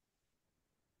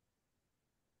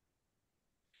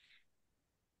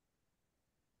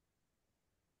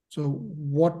 So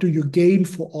what do you gain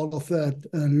for all of that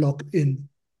lock-in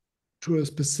to a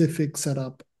specific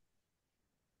setup?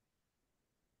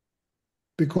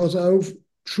 Because I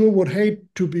sure would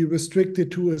hate to be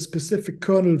restricted to a specific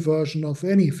kernel version of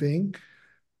anything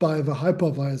by the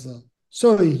hypervisor.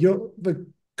 Sorry, the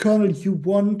kernel you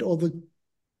want or the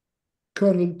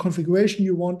kernel configuration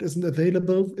you want isn't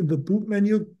available in the boot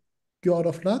menu. You're out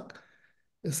of luck.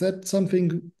 Is that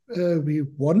something we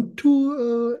want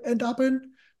to end up in?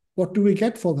 What do we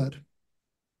get for that?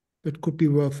 That could be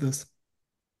worth this.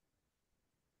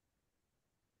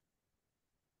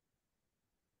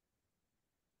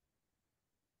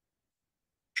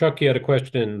 Chuck, you had a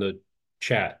question in the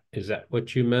chat. Is that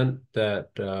what you meant?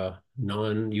 That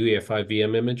non-UEFI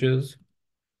VM images?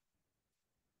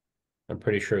 I'm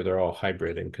pretty sure they're all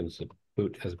hybrid and because the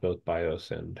boot has both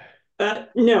BIOS and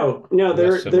no,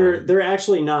 they're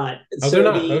actually not. Oh, So they're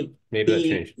not. Oh, maybe that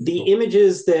changed. The Cool.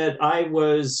 images that I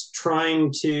was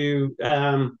trying to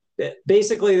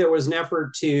basically there was an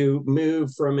effort to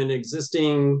move from an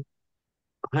existing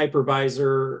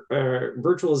hypervisor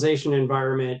virtualization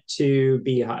environment to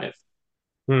bhyve.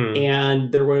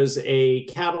 And there was a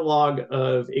catalog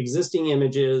of existing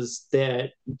images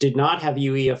that did not have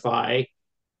UEFI.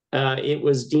 It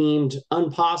was deemed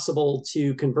impossible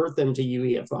to convert them to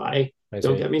UEFI.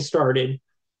 Don't get me started.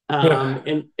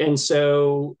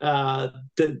 So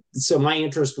so my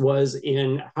interest was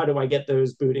in how do I get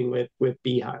those booting with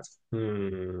bhyve.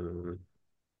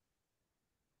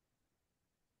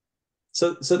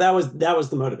 So that was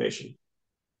the motivation.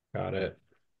 Got it.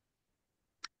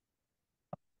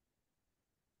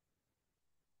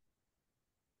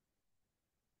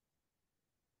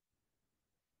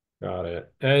 Got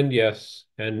it. And yes,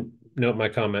 and note my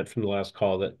comment from the last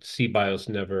call that CBIOS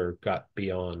never got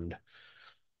beyond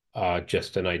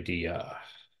just an idea,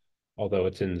 although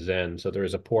it's in Zen. So there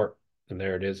is a port, and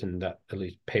there it is, and that at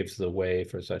least paves the way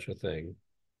for such a thing.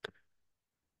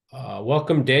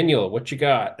 Welcome, Daniel. What you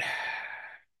got?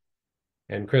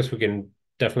 And Chris, we can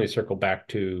definitely circle back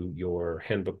to your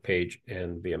handbook page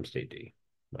and vmstated.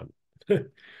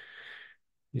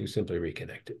 You simply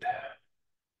reconnected.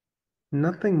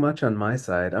 Nothing much on my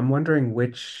side. I'm wondering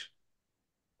which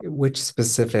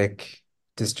specific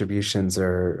distributions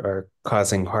are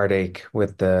causing heartache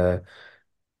with the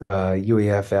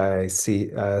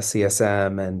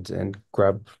UEFI-CSM and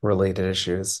GRUB related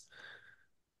issues.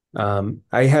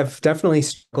 I have definitely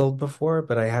struggled before,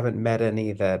 but I haven't met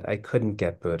any that I couldn't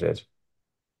get booted.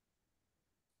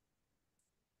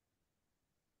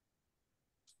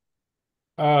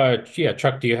 Yeah,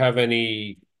 Chuck, do you have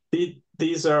any?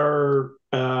 These are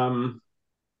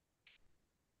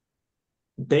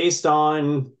based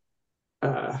on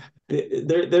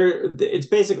it's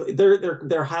basically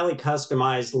they're highly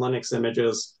customized Linux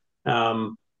images.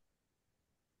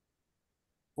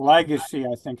 Legacy,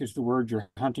 I think, is the word you're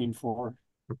hunting for.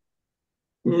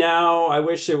 No, I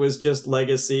wish it was just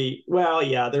legacy. Well,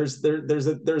 yeah, there's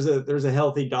a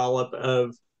healthy dollop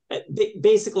of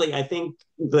basically. I think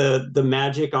the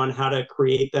magic on how to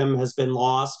create them has been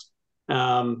lost.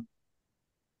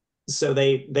 So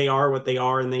they are what they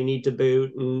are, and they need to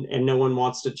boot, and no one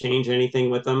wants to change anything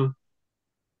with them.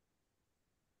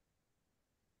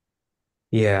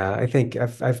 Yeah, I think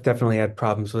I've definitely had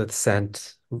problems with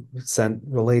scent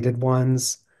related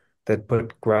ones that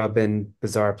put grub in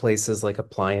bizarre places like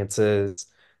appliances.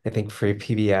 I think free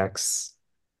PBX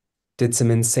did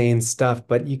some insane stuff,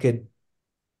 but you could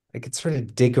I could sort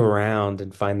of dig around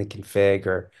and find the config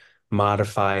or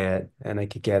modify it, and I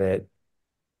could get it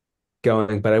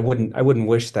going, but I wouldn't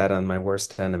wish that on my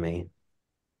worst enemy.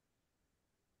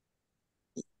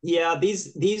 Yeah,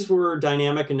 these were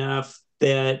dynamic enough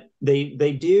that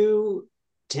they do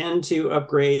tend to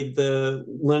upgrade the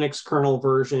Linux kernel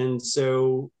version.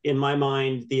 So in my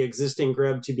mind, the existing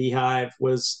grub to bhyve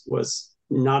was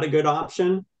not a good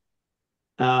option.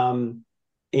 Um,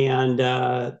 and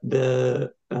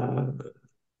the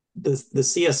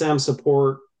CSM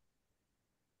support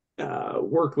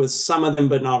worked with some of them,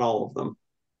 but not all of them.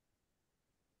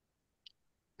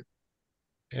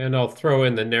 And I'll throw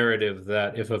in the narrative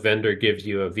that if a vendor gives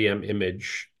you a VM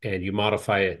image and you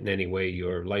modify it in any way,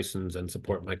 your license and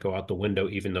support might go out the window,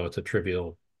 even though it's a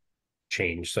trivial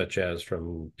change, such as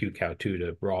from QCOW2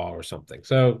 to raw or something.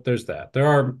 So there's that.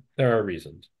 There are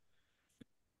reasons.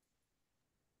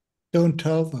 Don't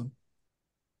tell them.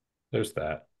 There's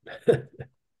that.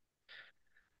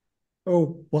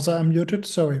 Oh, was I unmuted?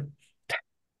 Sorry.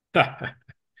 Yeah,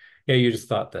 you just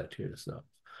thought that too just now.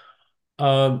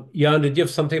 Jan, did you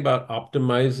have something about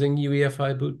optimizing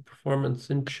UEFI boot performance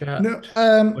in chat? No,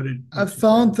 What did I what you say?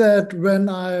 found that when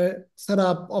I set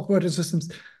up operating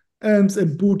systems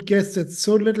and boot guests, that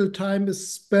so little time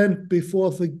is spent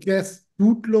before the guest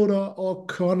bootloader or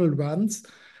kernel runs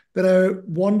that I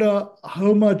wonder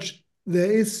how much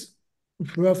there is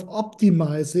worth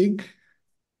optimizing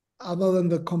other than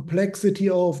the complexity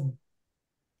of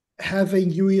having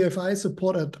UEFI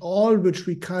support at all, which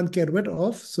we can't get rid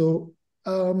of. So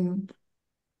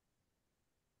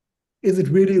is it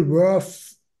really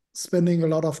worth spending a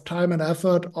lot of time and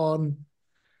effort on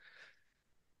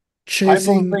I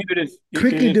believe chasing it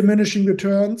quickly is. diminishing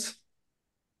returns?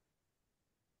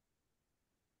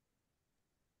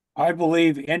 I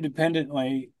believe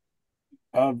independently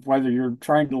of whether you're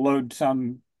trying to load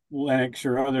some Linux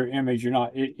or other image or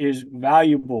not, it is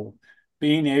valuable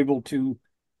being able to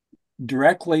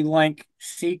directly link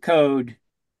C code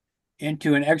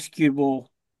into an executable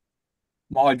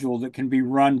module that can be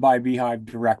run by bhyve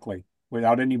directly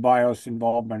without any BIOS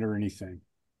involvement or anything.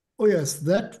 Oh yes,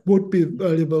 that would be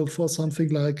valuable for something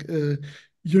like a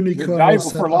It's unikernel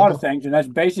valuable for a lot of setup. things, and that's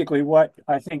basically what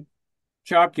I think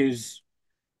Chuck is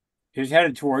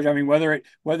headed towards. I mean, whether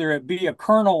it be a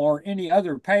kernel or any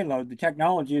other payload, the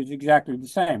technology is exactly the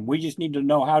same. We just need to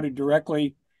know how to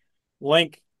directly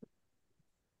link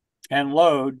and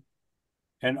load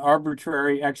an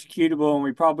arbitrary executable, and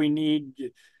we probably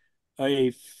need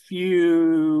a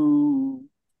few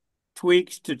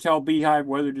tweaks to tell bhyve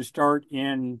whether to start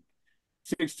in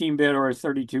 16-bit or a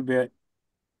 32-bit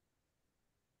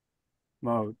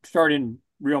mode. Start in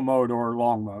real mode or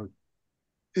long mode.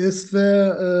 Is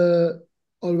there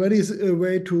already a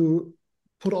way to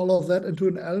put all of that into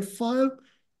an ELF file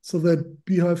so that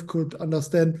bhyve could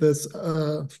understand this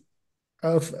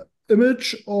ELF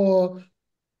image, or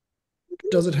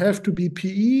does it have to be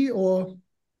PE or?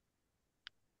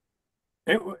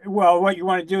 Well, what you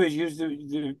want to do is use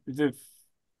the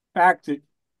fact that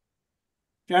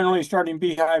generally starting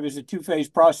bhyve is a two-phase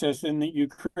process, and that you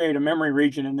create a memory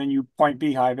region and then you point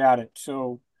bhyve at it.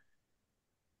 So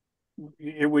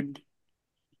it would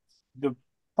the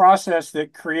process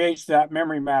that creates that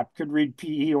memory map could read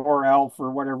PE or ELF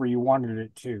or whatever you wanted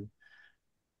it to.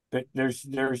 But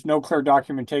there's no clear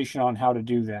documentation on how to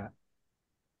do that.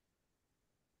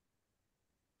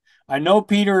 I know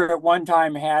Peter at one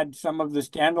time had some of the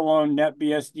standalone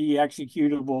NetBSD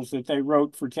executables that they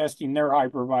wrote for testing their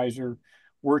hypervisor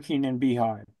working in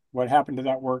bhyve. What happened to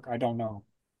that work, I don't know.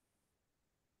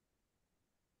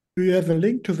 Do you have a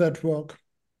link to that work?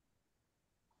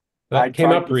 I That came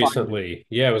tried up to find it. recently.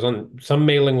 Yeah, it was on some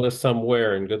mailing list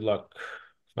somewhere, and good luck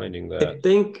finding I that.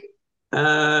 think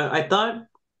I thought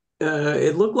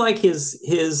it looked like his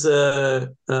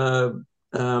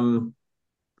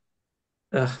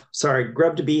sorry,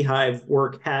 grub to bhyve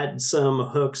work had some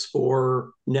hooks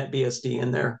for NetBSD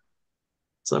in there.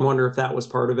 So I wonder if that was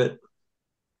part of it.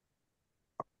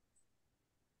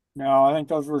 No, I think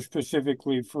those were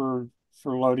specifically for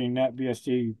loading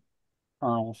NetBSD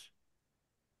kernels.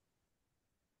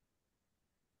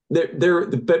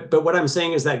 But what I'm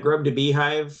saying is that grub to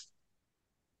bhyve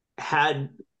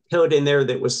had code in there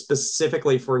that was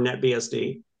specifically for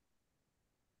NetBSD.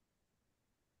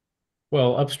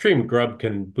 Well, upstream grub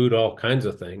can boot all kinds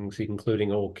of things,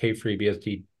 including old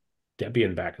KFreeBSD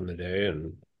Debian back in the day,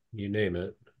 and you name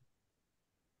it.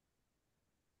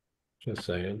 Just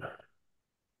saying.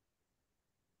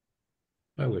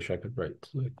 I wish I could right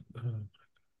click.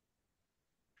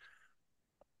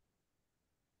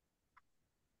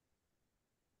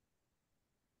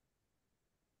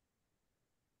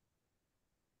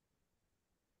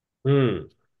 Hmm.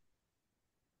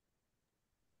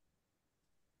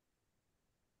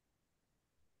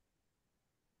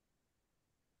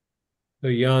 So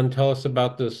Jan, tell us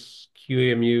about this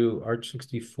QEMU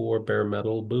Arch64 bare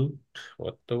metal boot.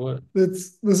 What the what?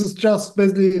 This is just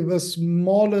basically the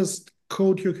smallest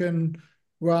code you can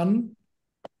run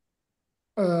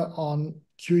on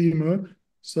QEMU.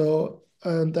 So,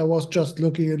 and I was just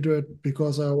looking into it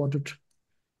because I wanted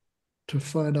to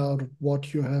find out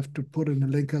what you have to put in a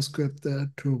linker script there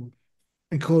to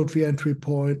encode the entry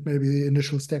point, maybe the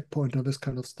initial stack pointer, this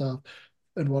kind of stuff,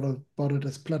 and what about it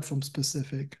as platform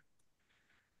specific.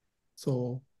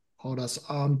 So how does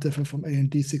ARM differ from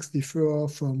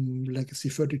AMD64, from legacy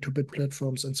 32-bit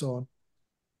platforms, and so on?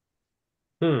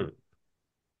 Hmm.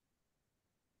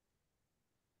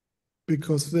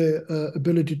 Because the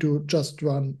ability to just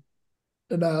run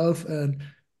an ELF and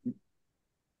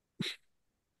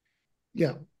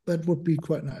yeah, that would be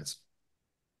quite nice.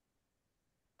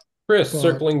 Chris, But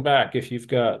circling back, if you've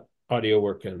got audio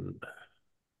working,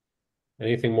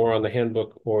 anything more on the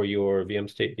handbook or your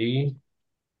vmstate?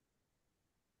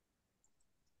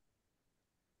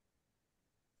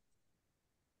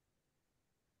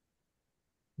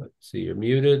 Let's see, you're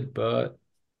muted, but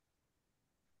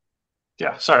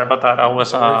Yeah, sorry about that. I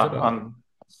was no worries at all. on.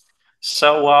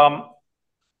 So,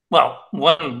 well,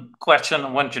 one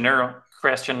question, one generic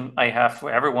question I have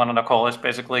for everyone on the call is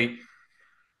basically,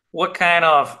 what kind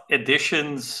of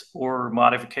additions or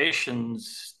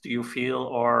modifications do you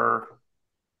feel are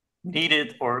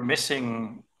needed or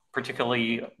missing,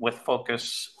 particularly with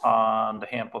focus on the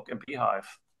handbook and bhyve?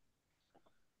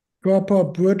 proper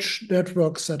bridge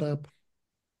network setup,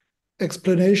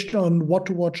 explanation on what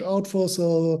to watch out for.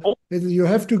 So Oh, you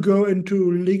have to go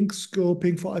into link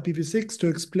scoping for IPv6 to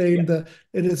explain yeah. that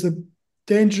it is a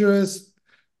dangerous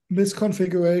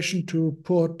misconfiguration to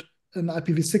put an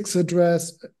IPv6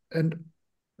 address and,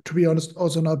 to be honest,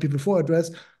 also an IPv4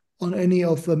 address on any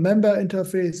of the member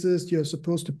interfaces. You're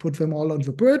supposed to put them all on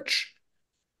the bridge,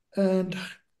 and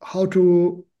how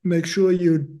to make sure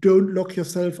you don't lock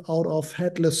yourself out of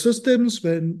headless systems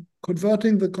when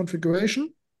converting the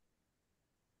configuration,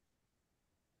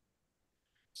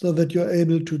 so that you're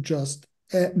able to just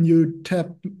add new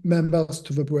tab members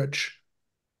to the bridge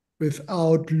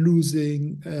without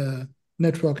losing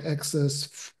network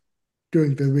access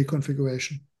during the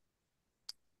reconfiguration.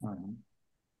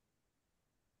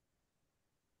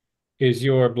 Is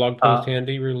your blog post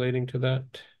handy relating to that?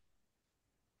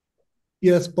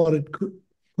 Yes, but it could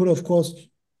of course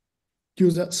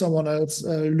use someone else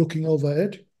looking over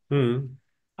it.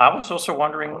 I was also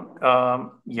wondering,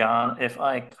 Jan, if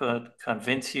I could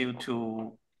convince you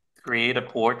to create a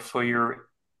port for your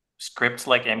scripts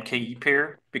like MKE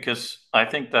pair, because I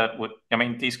think that would, I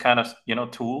mean, these kind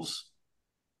of, tools,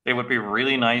 they would be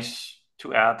really nice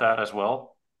to add that as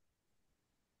well.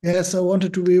 Yes, I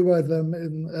wanted to rewrite them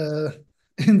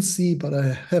in C, but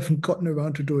I haven't gotten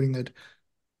around to doing it.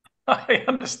 I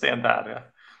understand that, yeah.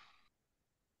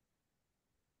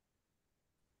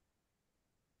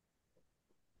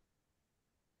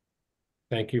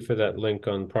 Thank you for that link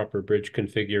on proper bridge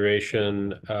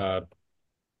configuration.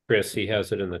 Chris, he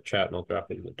has it in the chat, and I'll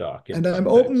drop it in the doc. And I'm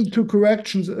open to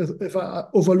corrections if I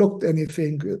overlooked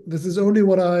anything. This is only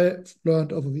what I've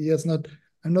learned over the years.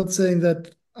 I'm not saying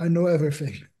that I know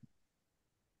everything.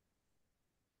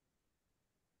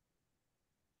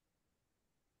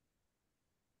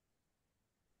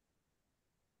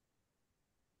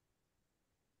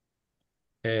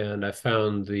 And I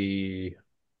found the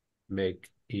make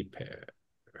ePair.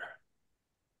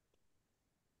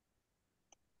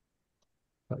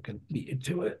 I can beat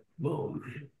into it.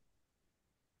 Boom.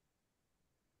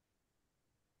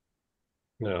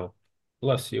 No,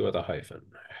 bless you with a hyphen.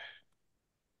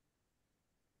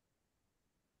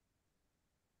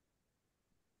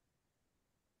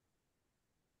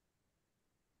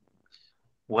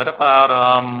 What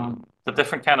about the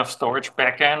different kind of storage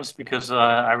backends? Because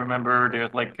I remember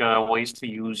there's like ways to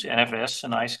use NFS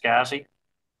and iSCSI.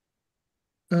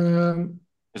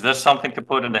 Is this something to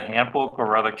put in the handbook, or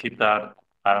rather keep that,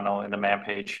 I don't know, in the man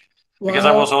page? Because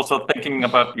I was Well, also thinking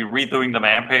about you redoing the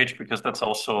man page, because that's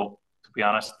also, to be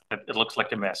honest, it looks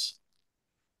like a mess.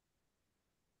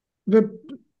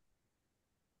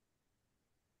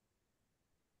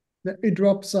 let me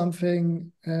drop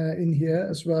something in here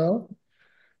as well,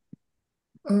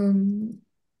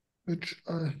 which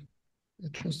I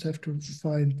just have to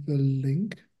find the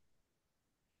link.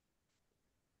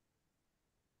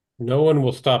 No one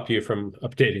will stop you from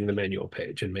updating the manual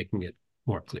page and making it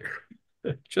more clear,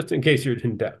 just in case you're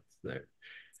in doubt there.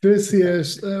 This here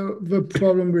is the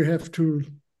problem we have to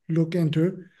look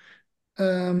into.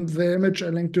 the image I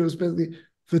linked to is basically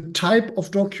the type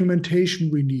of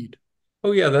documentation we need.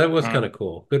 Oh yeah, that was kind of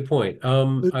cool. Good point.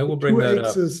 The I will bring two that up.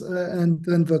 axes and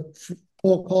then the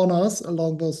four corners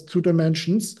along those two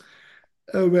dimensions,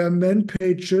 where man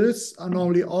pages are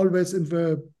normally always in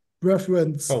the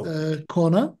reference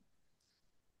corner.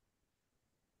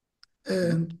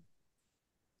 And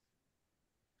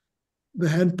the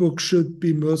handbook should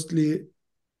be mostly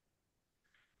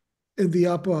in the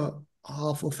upper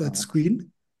half of that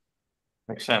screen.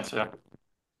 Makes sense, yeah.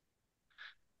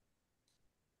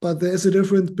 But there is a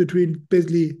difference between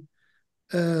basically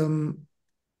telling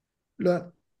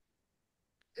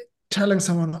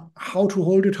someone how to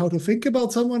hold it, how to think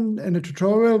about someone in a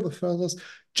tutorial versus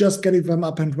just getting them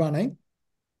up and running.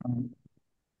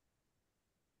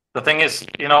 The thing is,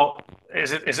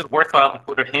 is it worthwhile to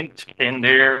put a hint in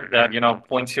there that,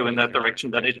 points you in that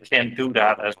direction that it can do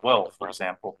that as well, for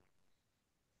example?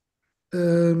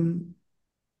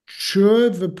 Sure,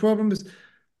 the problem is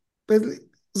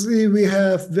basically we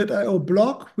have vidIO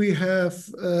block, we have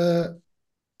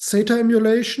SATA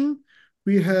emulation,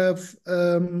 we have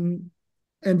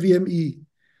NVMe.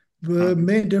 The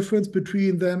main difference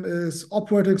between them is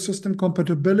operating system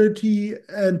compatibility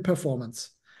and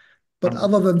performance. But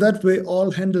other than that, they all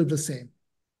handle the same.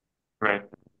 Right.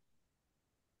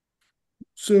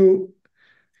 So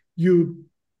you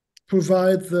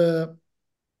provide the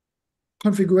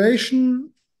configuration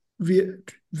via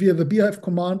the bhyve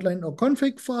command line or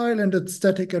config file, and it's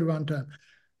static at runtime.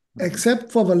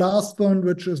 Except for the last one,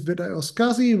 which is vidIO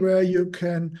SCSI, where you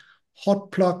can hot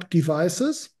plug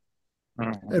devices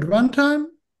at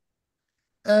runtime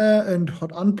and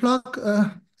hot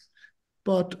unplug.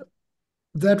 But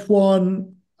that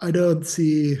one, I don't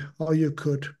see how you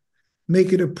could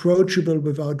make it approachable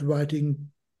without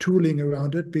writing tooling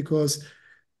around it, because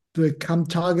the CAM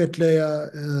target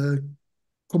layer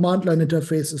command line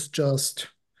interface is just,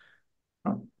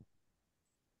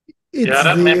 it's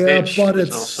that there, but is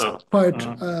it's also quite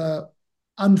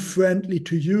unfriendly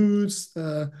to use.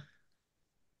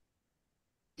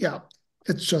 Yeah,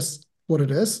 it's just what it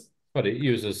is. But it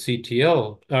uses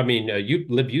CTL. I mean,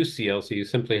 libucl, so you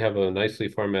simply have a nicely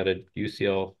formatted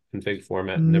UCL config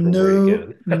format and never worry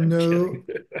again. I'm No.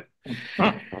 kidding.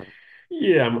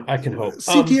 Yeah, I can hope.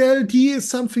 CTLD is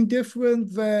something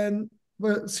different than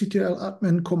the CTL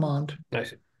admin command. I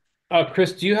see.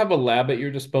 Chris, do you have a lab at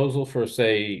your disposal for,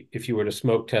 say, if you were to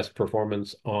smoke test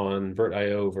performance on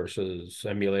VirtIO versus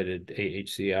emulated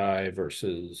AHCI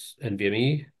versus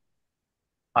NVMe?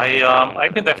 I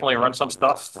can definitely run some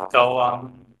stuff, though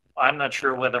I'm not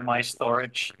sure whether my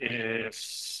storage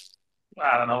is,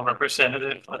 I don't know,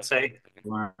 representative, let's say.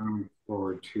 Alarm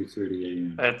for 2:30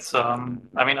 a.m. It's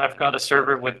I mean, I've got a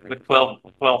server with 12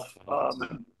 Alarm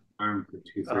for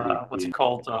 2:30 what's it p.m.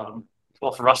 called?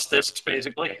 12 Rust disks,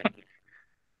 basically.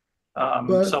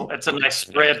 But So it's a nice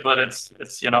spread, but it's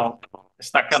it's not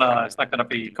gonna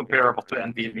be comparable to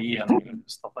NVMe and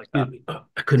stuff like that.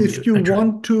 if you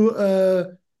want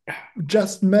to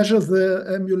just measure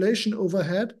the emulation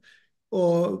overhead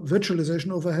or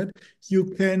virtualization overhead, you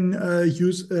can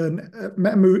use an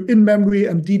in-memory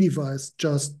MD device.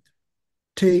 Just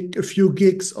take a few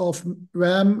gigs of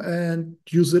RAM and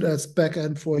use it as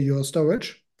backend for your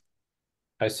storage.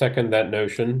 I second that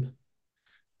notion.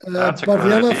 That's a But the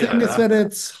good other idea, thing is yeah. that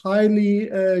it's highly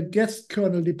guest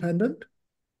kernel dependent.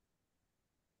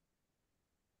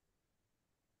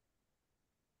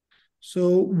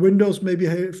 So Windows may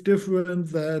behave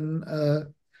different than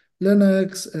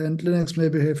Linux, and Linux may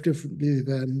behave differently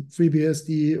than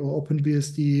FreeBSD or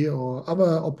OpenBSD or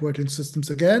other operating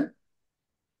systems again.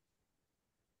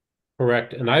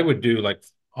 Correct. And I would do like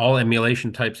all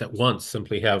emulation types at once,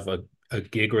 simply have a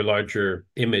gig or larger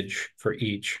image for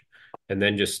each, and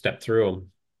then just step through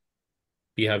them.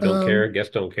 bhyve don't care,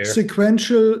 guests don't care.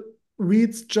 Sequential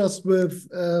reads just with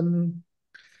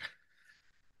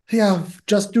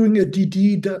just doing a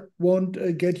DD that won't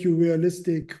get you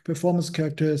realistic performance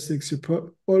characteristics. You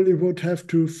probably would have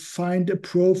to find a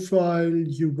profile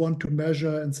you want to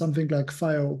measure in something like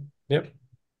FIO. Yep.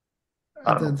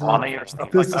 And then Honey or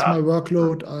stuff this like is that. my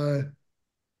workload.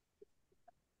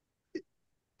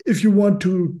 If you want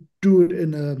to do it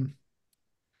in a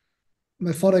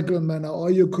methodical manner,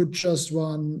 or you could just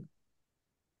run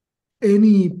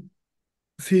anything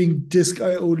disk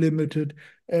IO limited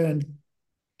and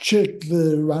check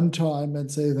the runtime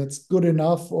and say that's good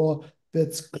enough or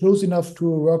that's close enough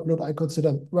to a workload I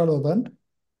consider relevant.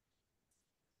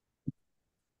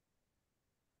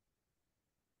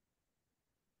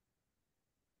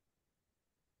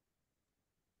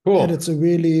 Cool. And it's a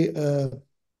really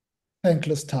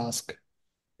thankless task.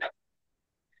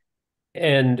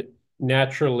 And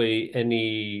naturally,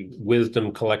 any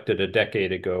wisdom collected a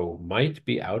decade ago might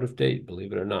be out of date,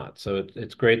 believe it or not. So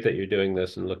it's great that you're doing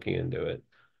this and looking into it.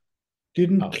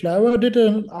 Didn't Clara did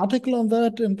an article on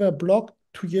that in their blog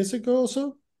 2 years ago or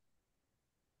so?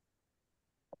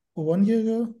 Or 1 year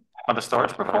ago? On the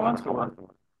storage performance or what?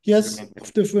 Yes, You mean-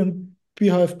 of different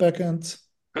bhyve backends.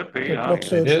 Could be, The yeah. blog They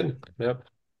search. did. Yep.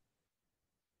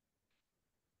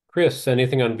 Chris,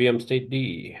 anything on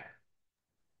vmstated?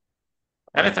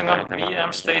 Anything on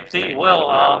vmstated?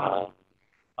 Well,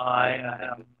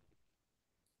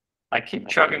 I keep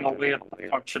chugging away at the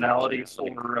functionality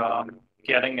for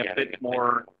getting a bit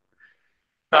more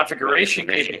configuration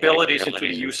capabilities into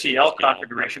the UCL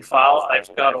configuration file.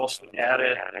 I've got also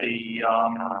added the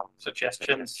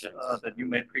suggestions that you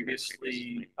made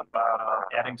previously about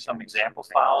adding some example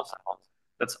files.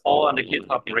 That's all on the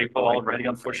GitHub repo already.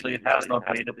 Unfortunately, it has not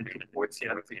made it into the ports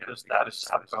yet because that is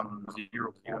up on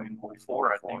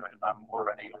 0.04, I think, and I'm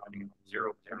already running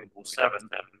 0.07,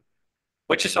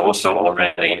 which is also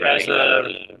already as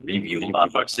a review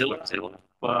on Zelta.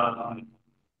 But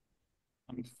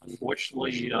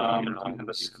unfortunately, I don't have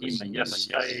a schema. Yes,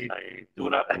 I do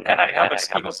not. I have a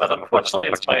schema, but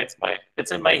unfortunately,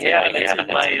 it's in my head and it's in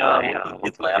my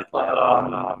GitLab.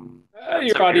 But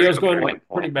Your audio is going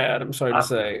pretty bad, I'm sorry to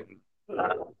say.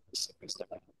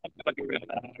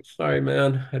 Sorry,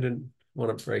 man. I didn't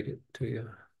want to break it to you.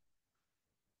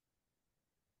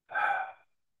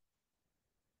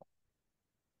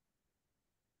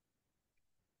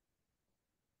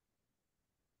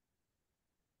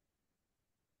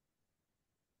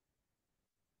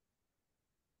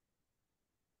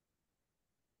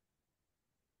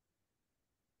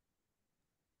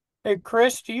 Hey,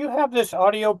 Chris, do you have this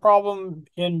audio problem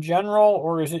in general,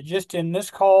 or is it just in this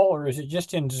call, or is it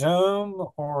just in Zoom,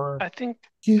 or? I think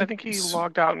He- I think he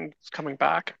logged out and is coming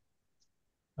back.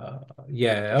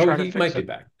 Yeah. I'll Oh, try to he fix might be it.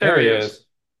 back. There There he he is. is.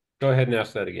 Go ahead and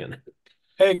ask that again.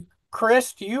 Hey,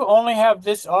 Chris, do you only have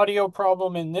this audio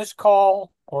problem in this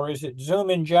call, or is it Zoom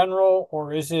in general,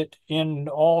 or is it in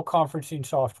all conferencing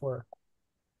software?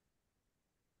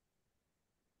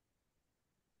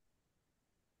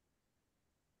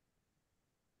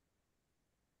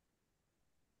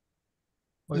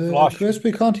 We've lost Chris, you.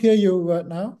 we can't hear you right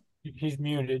now. He's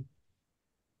muted.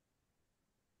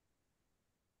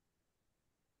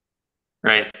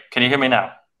 Great. Can you hear me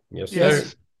now? Yes,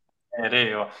 Yes. sir. Yeah, there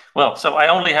you go. Well, so I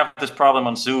only have this problem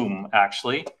on Zoom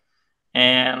actually,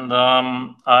 and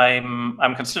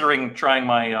I'm considering trying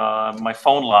my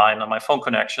phone line and my phone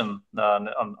connection on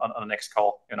the next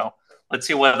call. Let's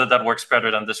see whether that works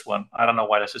better than this one. I don't know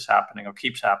why this is happening or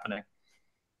keeps happening.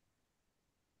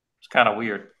 It's kind of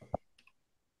weird.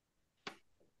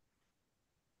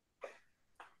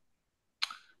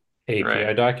 API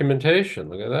Right. documentation.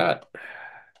 Look at that.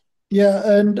 Yeah,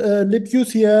 and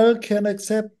libucl can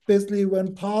accept basically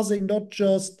when parsing not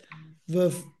just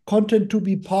the content to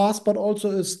be parsed, but also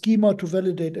a schema to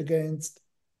validate against.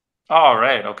 All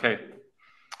right. Okay.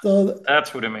 So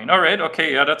That's what I mean. All right.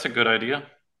 Okay. Yeah, that's a good idea.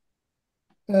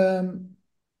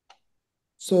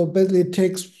 so basically it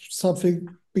takes something,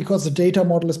 because the data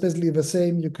model is basically the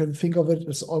same, you can think of it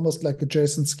as almost like a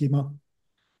JSON schema.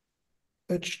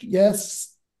 Which,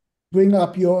 yes, bring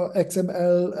up your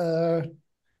XML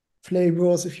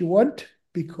flavors if you want,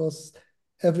 because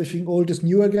everything old is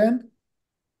new again.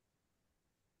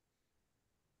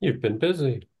 You've been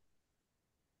busy.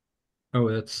 Oh,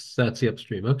 that's the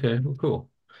upstream. Okay, well, cool.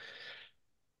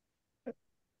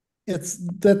 That's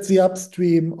the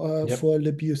upstream Yep. for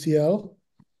libucl.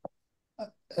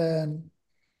 And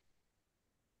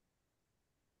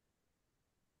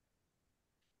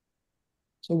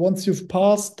so once you've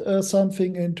passed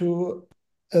something into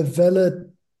a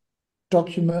valid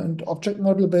document object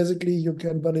model, basically you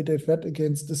can validate that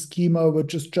against the schema,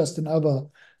 which is just another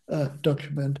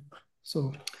document.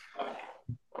 So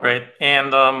Right.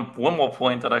 And one more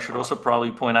point that I should also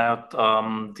probably point out,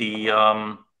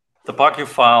 the bug you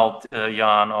filed,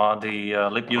 Jan, on the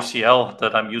libucl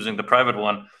that I'm using, the private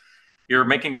one, you're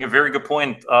making a very good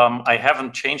point. I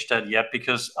haven't changed that yet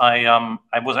because I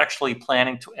was actually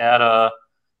planning to add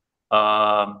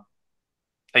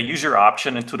a user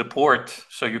option into the port,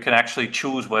 so you can actually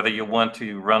choose whether you want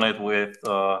to run it with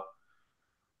the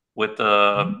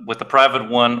private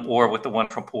one or with the one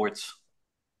from ports.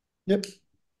 yep.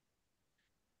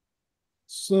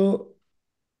 So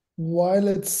while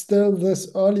it's still this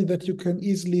early that you can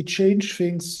easily change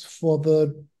things for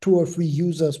the 2 or 3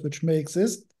 users which may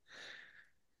exist,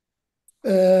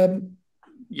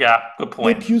 Yeah, good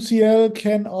point. libucl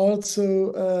can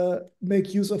also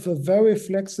make use of a very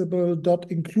flexible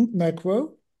 .include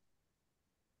macro.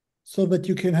 so that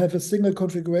you can have a single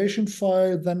configuration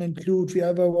file, then include the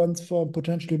other ones from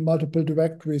potentially multiple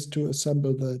directories to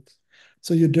assemble that.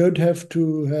 So you don't have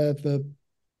to have a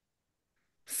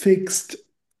fixed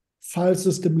file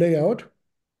system layout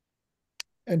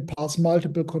and pass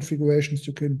multiple configurations.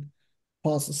 You can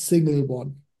pass a single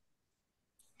one.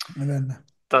 And then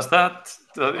Does that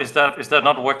is that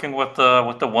not working with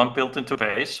the one built into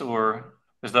base, or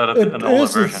is that an older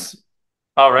version?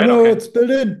 All right. no, Okay. it's built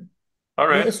in. All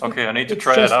There right. is Okay. I need to it's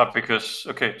try that just out because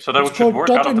okay, so it's that should called work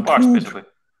dot out of the box include. basically.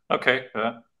 Okay.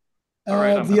 Yeah. All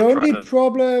right. I'm The gonna try only that.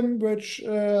 problem which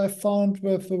I found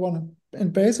with the one in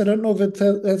base, I don't know if it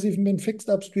has even been fixed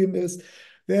upstream, is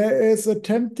there is a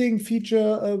tempting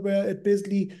feature where it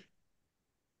basically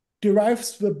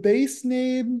derives the base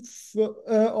name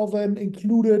of an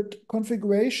included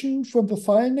configuration from the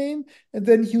file name and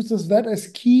then uses that as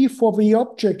key for the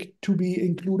object to be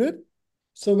included.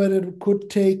 So that it could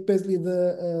take basically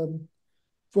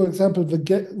for example, the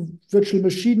virtual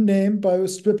machine name by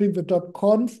stripping the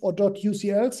 .conf or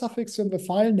 .ucl suffix in the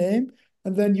file name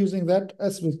and then using that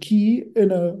as the key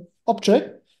in an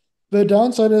object. The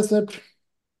downside is that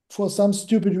for some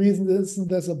stupid reason,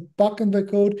 there's a bug in the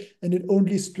code and it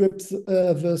only strips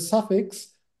the suffix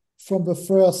from the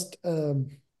first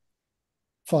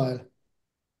file.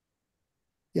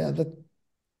 Yeah,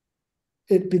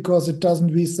 because it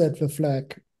doesn't reset the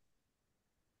flag.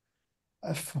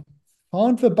 I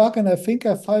found the bug and I think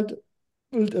I filed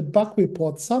a bug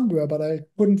report somewhere, but I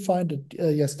couldn't find it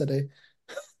yesterday.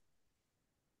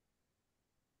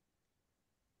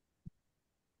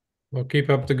 Well, keep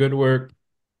up the good work.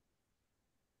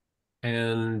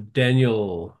 And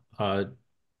Daniel, I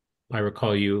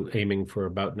recall you aiming for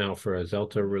about now for a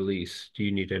Zelta release. Do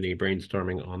you need any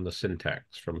brainstorming on the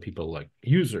syntax from people like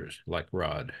users like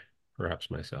Rod, perhaps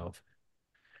myself?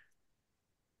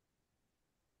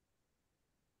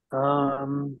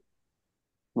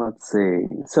 Let's see.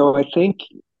 So I think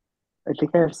I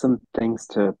have some things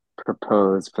to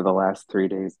propose for the last 3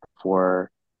 days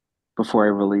before I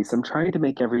release. I'm trying to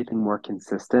make everything more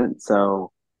consistent.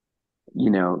 So,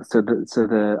 so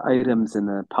the items in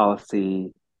the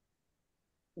policy,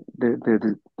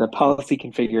 the policy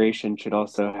configuration should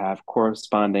also have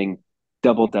corresponding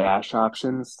double dash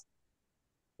options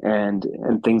and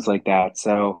things like that.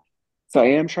 So I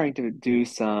am trying to do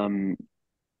some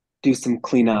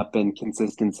cleanup and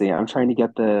consistency. I'm trying to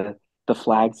get the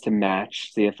flags to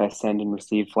match CFS send and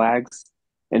receive flags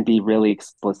and be really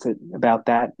explicit about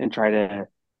that and try to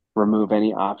remove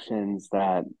any options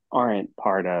that aren't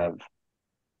part of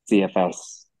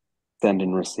CFS send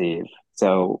and receive.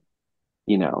 So,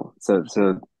 then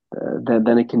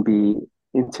it can be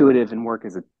intuitive and work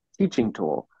as a teaching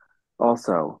tool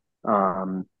also.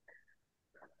 And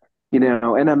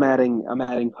I'm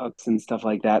adding hooks and stuff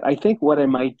like that. I think what I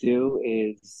might do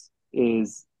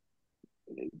is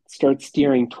start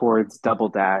steering towards double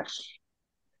dash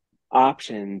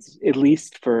options, at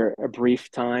least for a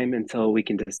brief time until we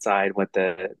can decide what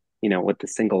the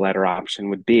single letter option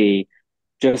would be,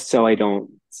 just so I don't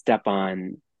step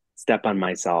on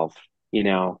myself,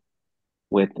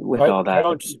 with I, all I that.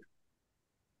 don't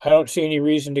I don't see any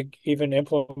reason to even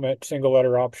implement single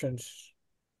letter options.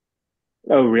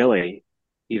 Oh, really?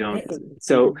 You don't?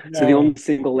 So the No. only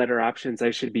single letter options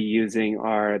I should be using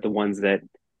are the ones that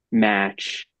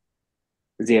match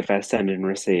ZFS send and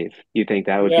receive. You think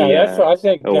that would Yeah, be that's I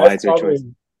think a that's wiser choice?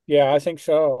 probably yeah, I think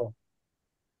so.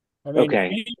 I mean,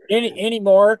 Okay.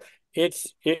 anymore,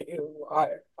 I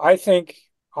I think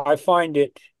I find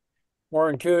it more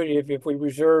intuitive if we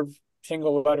reserve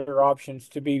single letter options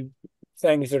to be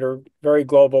things that are very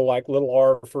global, like little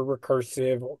r for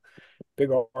recursive, big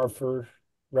R for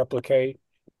replicate,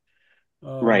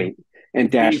 um, Right. And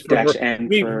dash N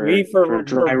V for for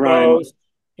dry run. verbose.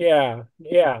 Yeah,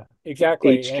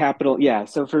 exactly. H And capital. Yeah.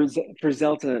 So for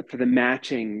Zelta for the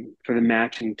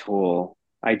matching tool,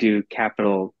 I do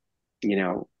capital,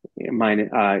 mine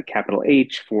capital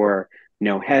H for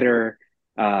no header,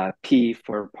 P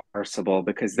for parsable,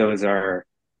 because those are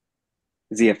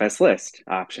ZFS list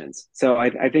options. So I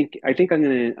think I'm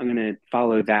gonna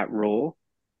follow that rule,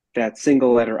 that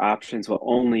single letter options will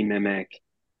only mimic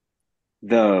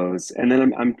those. And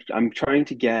then I'm trying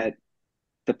to get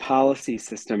the policy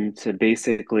system to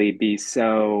basically be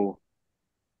so,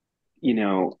 you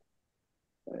know,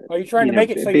 are you trying to make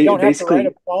it so you don't have to write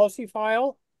a basically, policy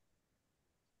file?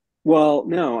 well,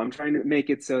 no, I'm trying to make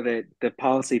it so that the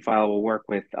policy file will work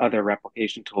with other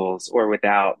replication tools or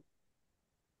without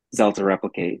Zelta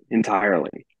replicate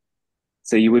entirely.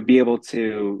 So you would be able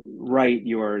to write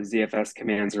your ZFS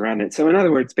commands around it. So in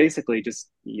other words, basically just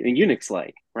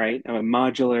Unix-like, right? A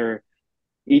modular,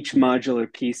 each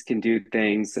modular piece can do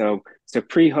things. So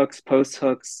pre-hooks,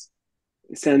 post-hooks,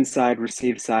 send side,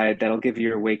 receive side, that'll give you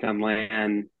your wake on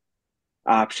LAN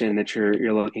option that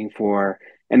you're looking for.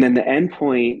 And then the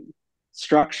endpoint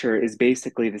structure is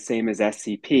basically the same as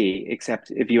SCP,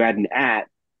 except if you add an at,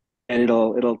 and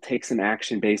it'll take some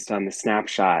action based on the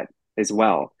snapshot as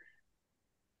well.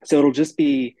 So it'll just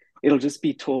be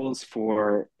tools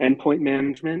for endpoint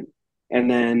management, and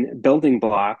then building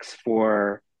blocks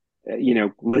for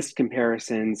list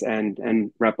comparisons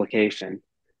and replication.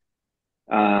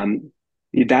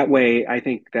 That way, I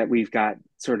think that we've got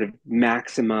sort of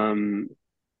maximum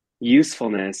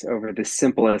usefulness over the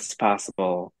simplest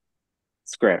possible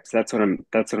scripts. That's what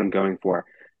I'm going for.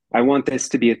 I want this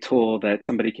to be a tool that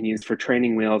somebody can use for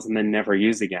training wheels and then never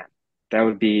use again. That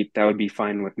would be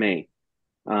fine with me.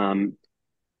 And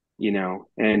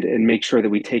make sure that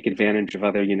we take advantage of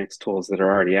other Unix tools that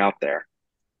are already out there.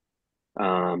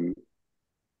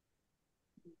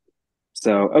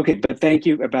 So okay, but thank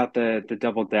you about the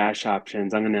double dash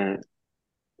options. I'm gonna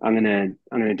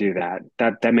do that.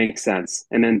 That makes sense.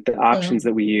 And then the options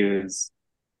that we use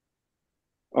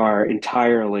are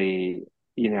entirely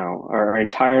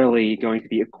going to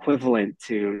be equivalent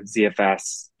to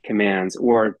ZFS commands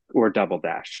or double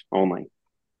dash only.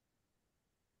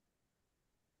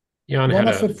 Jan One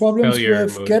had of the a problems failure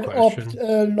with mode get question.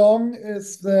 opt long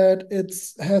is that it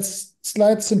has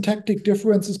slight syntactic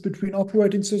differences between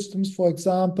operating systems. For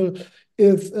example,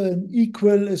 if an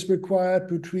equal is required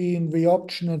between the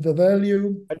option and the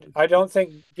value. I don't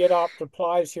think get opt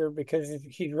applies here because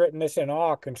he's written this in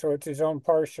awk, and so it's his own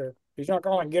parser. He's not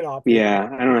calling get opt. Yeah,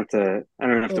 I don't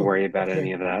have to worry about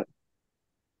any of that.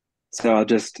 So I'll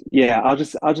just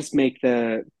make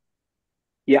it,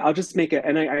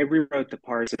 and I rewrote the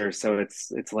parser so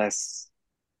it's less,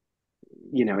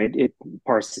 it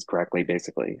parses correctly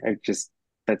basically.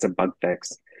 That's a bug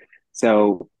fix.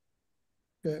 So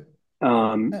Okay.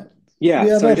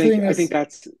 yeah, so I think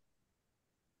that's,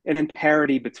 and then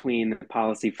parity between the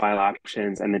policy file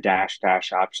options and the dash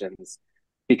options,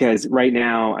 because right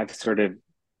now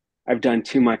I've done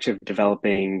too much of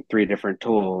developing 3 different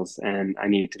tools, and I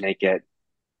need to make it,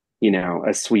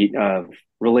 a suite of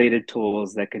related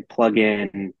tools that could plug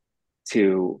in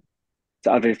to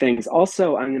other things.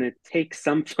 Also, I'm going to take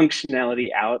some functionality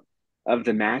out of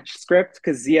the match script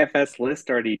because ZFS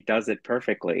list already does it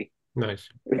perfectly. Nice.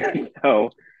 So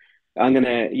so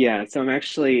I'm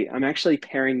actually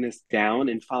paring this down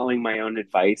and following my own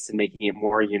advice and making it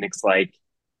more Unix-like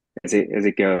as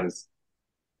it goes.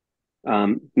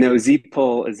 No,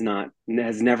 zpull has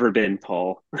never been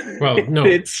pull. Well, no,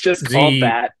 it's just called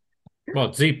that. Well,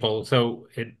 zpull.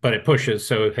 But it pushes.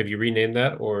 So have you renamed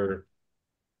that or?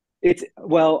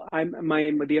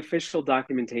 The official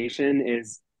documentation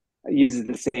uses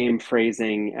the same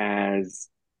phrasing as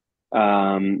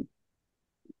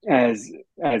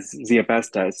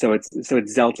ZFS does. So it's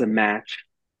Zelta match,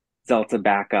 Zelta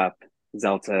backup,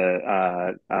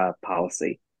 Zelta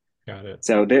policy. Got it.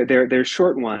 So they're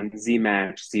short ones: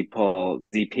 zmatch, zpull,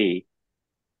 zp.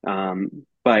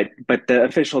 But the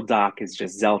official doc is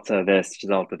just Zelta this,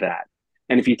 Zelta that.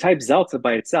 And if you type Zelta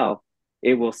by itself,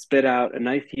 it will spit out a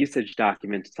nice usage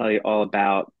document to tell you all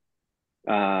about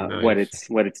what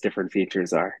its different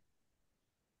features are.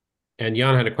 And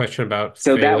Jan had a question about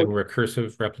failing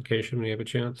recursive replication when you have a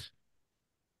chance.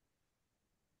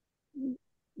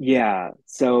 Yeah.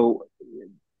 So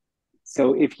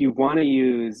if you want to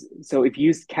use, if you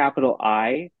use capital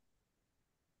I,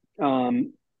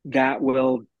 that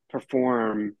will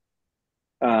perform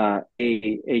a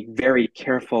very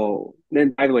careful.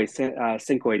 And by the way,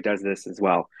 Syncoid does this as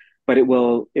well, but it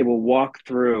will walk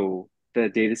through the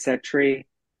data set tree,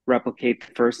 replicate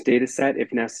the first data set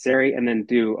if necessary, and then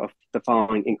do the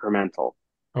following incremental.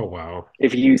 Oh wow!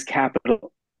 If you use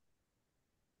capital,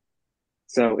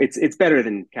 so it's better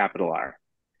than capital R,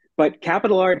 but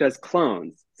capital R does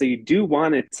clones, so you do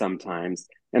want it sometimes,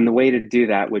 and the way to do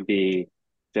that would be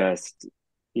just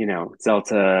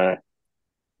Zelta,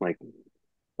 like,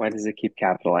 why does it keep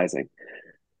capitalizing?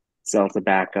 Zelta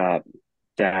backup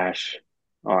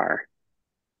 -R.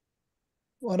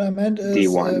 What I meant is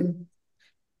D1.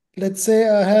 Let's say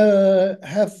I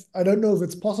have I don't know if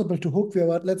it's possible to hook there,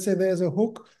 but let's say there's a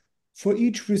hook for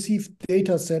each received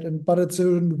data set, but it's a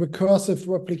recursive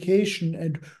replication,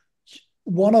 and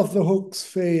one of the hooks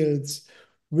fails.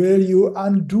 Will you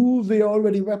undo the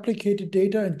already replicated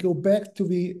data and go back to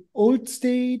the old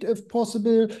state if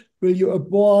possible? Will you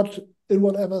abort in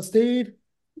whatever state?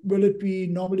 Will it be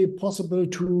normally possible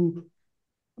to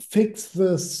fix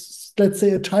this, let's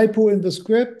say, a typo in the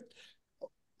script?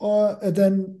 or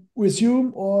then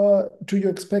resume, or do you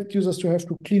expect users to have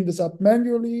to clean this up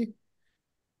manually?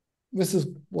 This is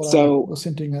what I So was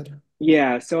hinting at.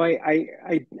 yeah, so I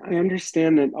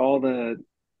understand that all the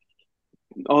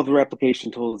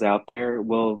replication tools out there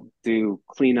will do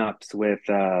cleanups with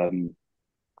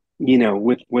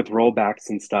with rollbacks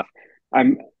and stuff.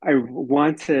 I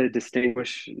want to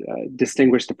distinguish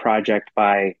the project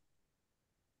by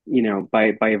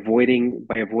by avoiding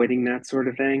that sort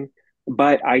of thing.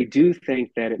 But I do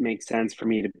think that it makes sense for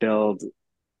me to build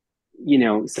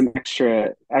some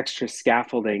extra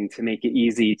scaffolding to make it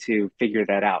easy to figure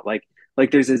that out. Like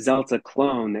there's a Zelta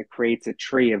clone that creates a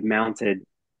tree of mounted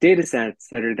data sets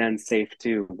that are then safe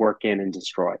to work in and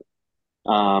destroy.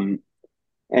 Um,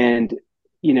 and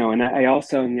and I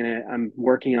also I'm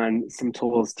working on some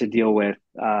tools to deal with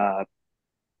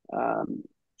um,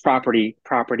 property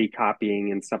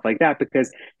copying and stuff like that,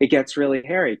 because it gets really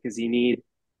hairy, because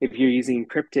if you're using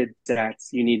encrypted sets,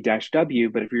 you need dash W,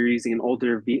 but if you're using an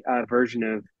older version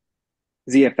of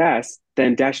ZFS,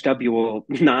 then dash W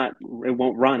it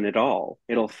won't run at all.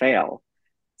 It'll fail.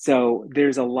 So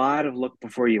there's a lot of look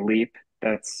before you leap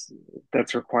that's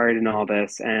required in all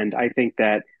this. And I think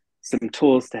that some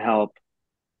tools to help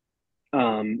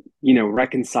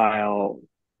reconcile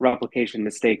replication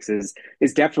mistakes is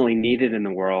definitely needed in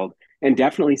the world, and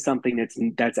definitely something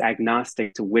that's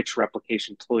agnostic to which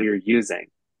replication tool you're using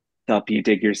to help you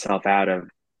dig yourself out of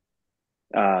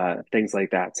things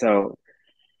like that. So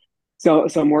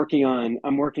I'm working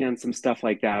on some stuff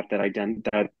like that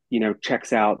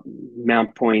checks out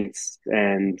mount points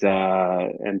and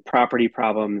property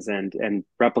problems and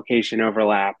replication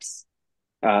overlaps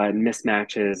and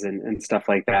mismatches and stuff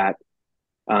like that.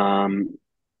 Um,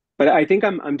 but I think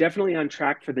I'm definitely on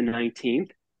track for the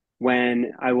 19th,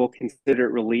 when I will consider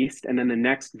it released, and then the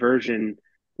next version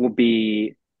will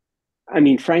be, I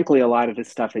mean, frankly, a lot of the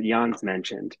stuff that Jan's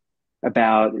mentioned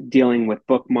about dealing with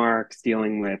bookmarks,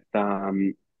 dealing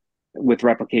with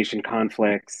replication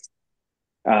conflicts,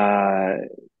 uh,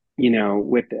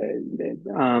 with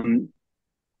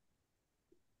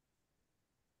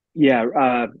yeah.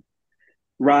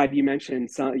 Rod, you mentioned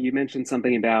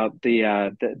something about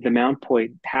the mount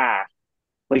point path.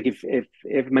 Like if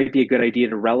it might be a good idea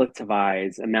to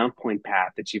relativize a mount point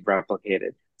path that you've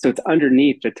replicated, so it's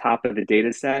underneath the top of the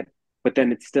data set, but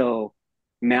then it still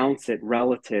mounts it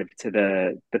relative to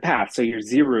the path. So your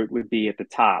Z root would be at the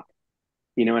top.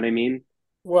 You know what I mean?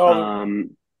 Well,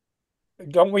 Um,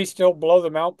 don't we still blow the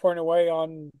mount point away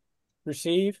on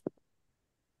receive?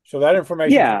 So that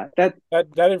information's yeah,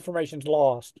 that information's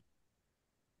lost.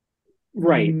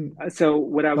 right. Mm, So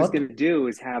what I was what? going to do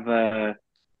is have a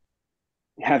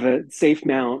safe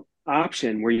mount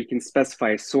option where you can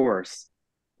specify a source,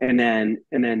 and then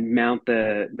mount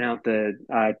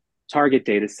the target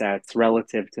data sets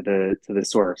relative to the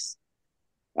source.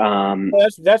 Um,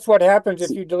 That's what happens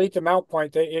if you delete the mount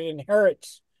point. That it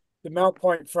inherits the mount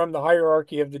point from the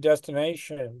hierarchy of the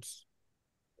destinations.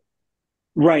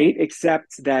 right,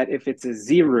 except that if it's a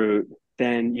Z root,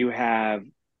 then you have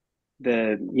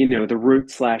the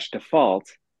root slash default,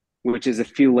 which is a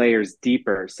few layers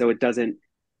deeper. So it doesn't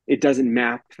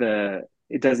map the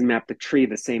tree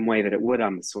the same way that it would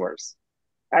on the source.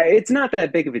 It's not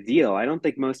that big of a deal. I don't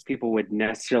think most people would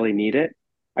necessarily need it.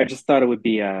 I just thought it would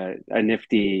be a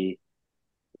nifty,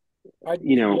 I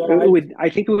it would, I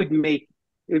think it would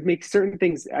make certain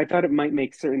things. I thought it might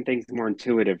make certain things more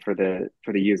intuitive for the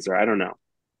user. I don't know.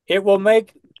 It will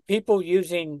make people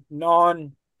using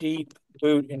non-deep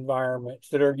boot environments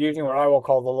that are using what I will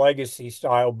call the legacy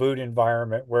style boot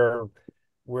environment, where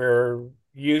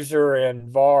user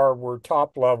and var were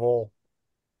top level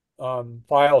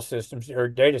file systems or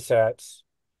data sets.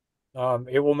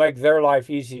 It will make their life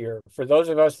easier. For those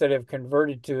of us that have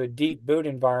converted to a deep boot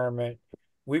environment,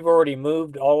 we've already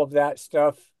moved all of that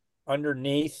stuff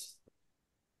underneath.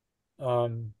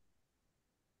 Um,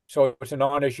 so it's a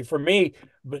non-issue for me.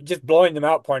 But just blowing the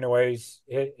mount point away,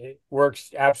 it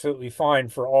works absolutely fine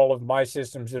for all of my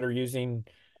systems that are using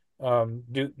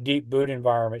deep boot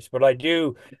environments. But I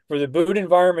do for the boot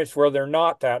environments where they're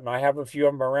not that, and I have a few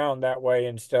of them around that way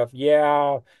and stuff.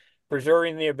 Yeah,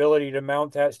 preserving the ability to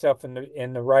mount that stuff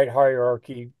in the right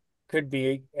hierarchy could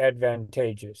be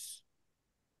advantageous.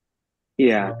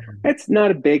 Yeah, Um, it's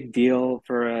not a big deal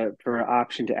for an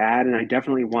option to add, and I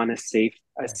definitely want a safe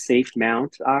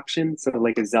mount option. So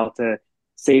like a Zelta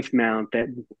safe mount that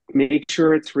make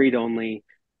sure it's read only,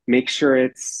 make sure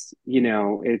it's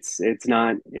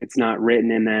not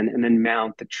written, and then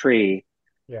mount the tree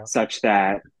yeah. such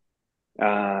that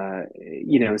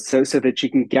so that you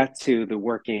can get to the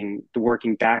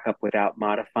working backup without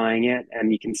modifying it,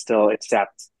 and you can still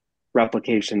accept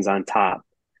replications on top.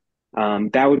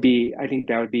 That would be, I think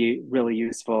that would be really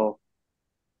useful.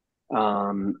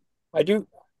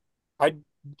 I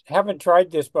haven't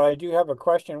tried this, but I do have a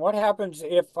question. What happens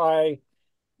if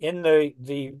in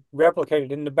the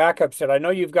replicated, in the backup set, I know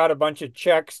you've got a bunch of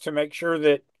checks to make sure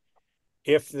that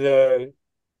if the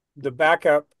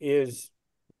backup is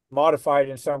modified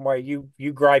in some way,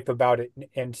 you gripe about it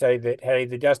and say that, hey,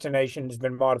 the destination has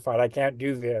been modified. I can't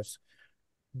do this.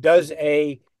 Does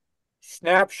a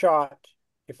snapshot,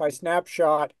 if I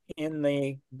snapshot in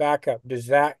the backup, does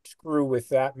that screw with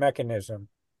that mechanism?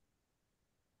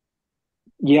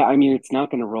 Yeah, I mean, it's not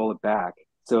going to roll it back.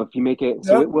 So if you make it,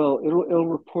 so No, it'll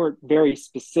report very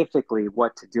specifically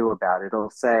what to do about it. It'll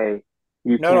say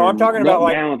you no, I'm can talking about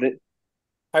like now that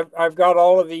I've got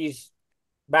all of these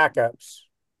backups,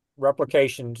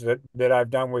 replications that I've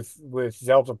done with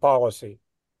Zelta policy,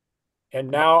 and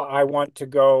now I want to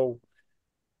go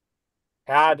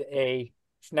add a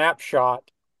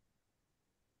snapshot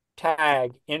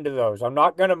tag into those. I'm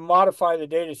not going to modify the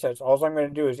data sets. All I'm going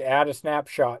to do is add a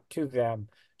snapshot to them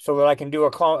so that I can do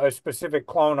a specific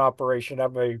clone operation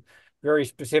of a very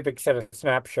specific set of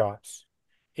snapshots.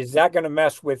 Is that going to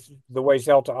mess with the way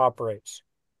Zelta operates?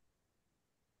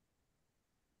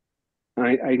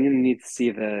 I'm going to need to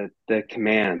see the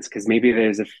commands because maybe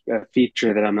there's a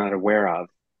feature that I'm not aware of.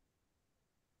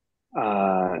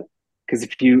 Because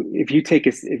if you take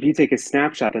a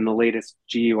snapshot and the latest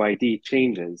GUID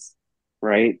changes,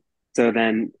 right? So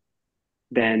then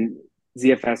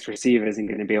ZFS receive isn't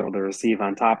going to be able to receive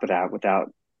on top of that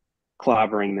without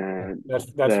clobbering That's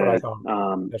what I thought.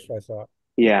 That's what I thought.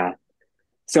 yeah.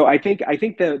 So I think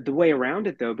the way around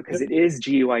it though, because it is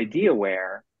GUID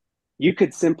aware, you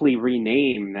could simply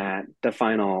rename that the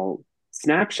final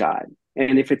snapshot.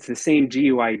 And if it's the same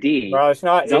GUID, Well, it's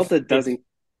not. Zelta doesn't.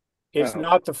 It's Oh,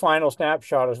 not the final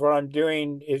snapshot. Is what I'm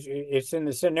doing is it's in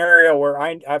the scenario where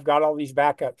I've got all these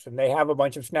backups and they have a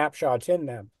bunch of snapshots in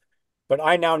them, but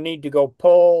I now need to go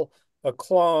pull a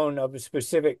clone of a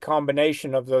specific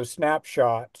combination of those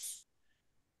snapshots,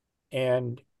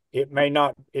 and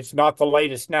it's not the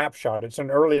latest snapshot. It's an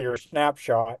earlier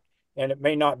snapshot, and it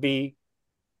may not be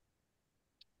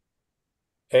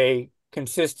a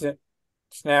consistent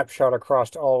snapshot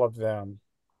across all of them.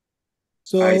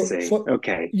 I So see. for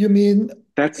Okay. you mean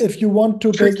That's if you want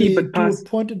to tricky, basically but do a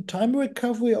point-in-time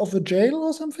recovery of a jail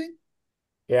or something?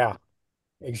 Yeah,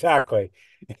 exactly.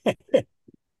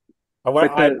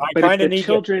 but if the I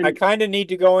children kind of need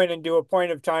to go in and do a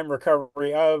point of time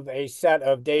recovery of a set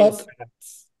of data But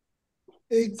sets.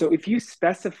 it, so if you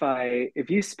specify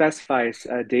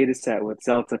a data set with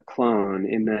Zelta clone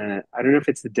in the, I don't know if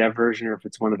it's the dev version or if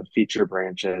it's one of the feature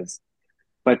branches,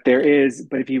 but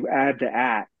if you add the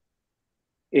at,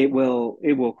 it will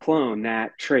clone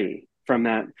that tree from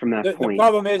that The point.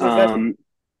 problem is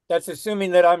that's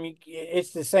assuming that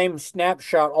it's the same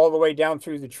snapshot all the way down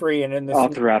through the tree, and in the All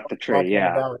scenario throughout the I'm tree. talking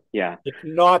Yeah. about, Yeah. it's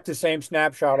not the same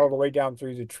snapshot all the way down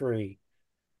through the tree.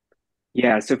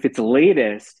 Yeah, so if it's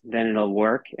latest, then it'll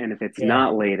work. And if it's Yeah.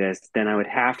 not latest, then I would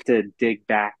have to dig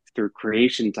back through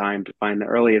creation time to find the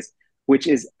earliest, which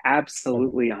is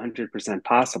absolutely 100%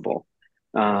 possible.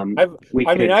 We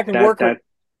I mean, could I can that work. that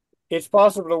It's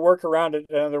possible to work around it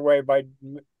another way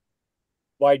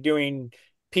by doing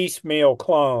piecemeal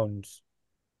clones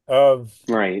of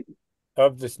right.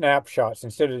 of the snapshots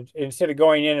instead of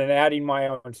going in and adding my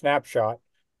own snapshot.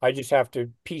 I just have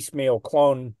to piecemeal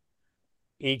clone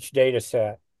each data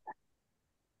set.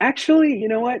 Actually, you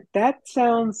know what? That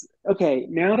sounds okay.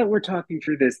 Now that we're talking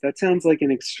through this, that sounds like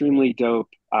an extremely dope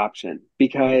option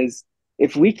because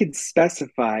if we could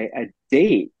specify a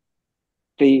date,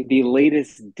 the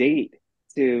latest date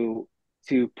to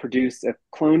produce a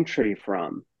clone tree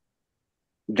from,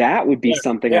 that would be Yeah,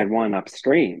 something yeah, I'd want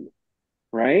upstream,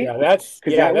 right? yeah.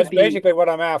 Because that would That's be basically what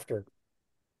I'm after.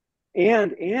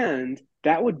 and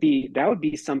that would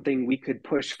be something we could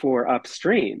push for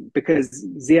upstream because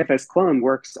ZFS clone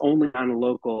works only on a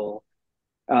local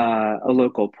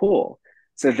pool.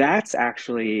 So that's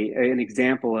actually an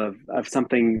example of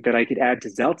something that I could add to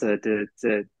Zelta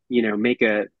to make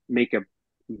a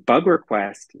bug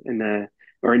request in the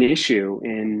or an issue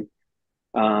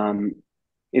um,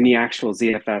 in the actual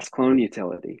ZFS clone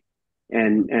utility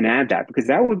and add that because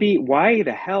that would be why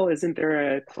the hell isn't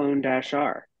there a clone dash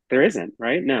R? There isn't,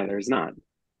 right? No, there's not.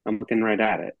 I'm looking right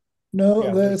at it. no,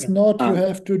 Yeah, there there's is no, not. You Um,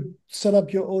 have to set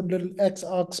up your own little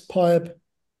X-arcs pipeline.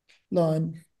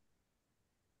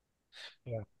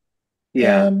 yeah,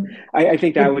 yeah, I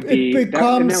think that would It be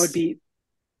that, and that would becomes be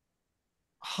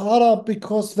harder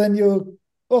because then you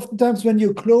oftentimes when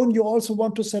you clone, you also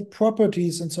want to set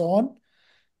properties and so on.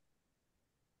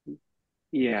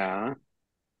 Yeah.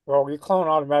 Well, your clone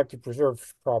automatically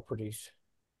preserves properties.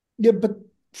 Yeah, but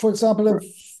for example, if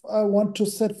I want to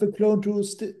set the clone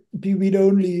to be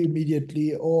read-only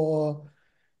immediately or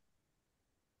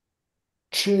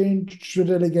change the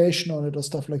delegation on it or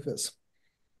stuff like this.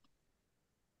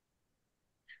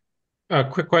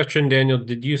 Quick question, Daniel.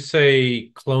 Did you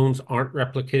say clones aren't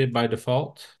replicated by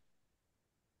default?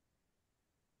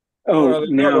 Oh, Oh no,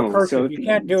 there's no no. recursive. You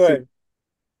can't do it.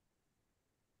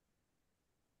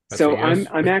 That's a So yes.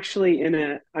 I'm actually in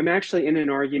an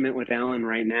argument with Alan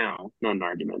right now. Not an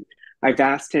argument. I've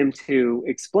asked him to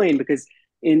explain because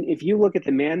if you look at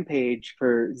the man page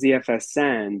for ZFS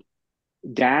send,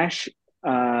 dash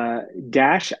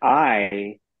dash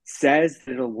I says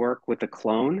that it'll work with a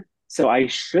clone. So I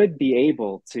should be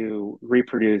able to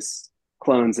reproduce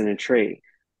clones in a tree,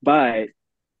 but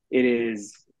it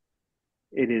is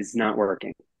not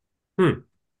working.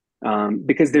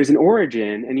 Because there's an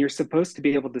origin, and you're supposed to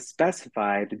be able to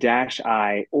specify the dash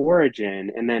I origin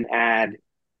and then add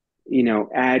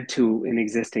to an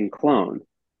existing clone,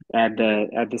 add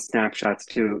the snapshots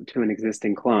to an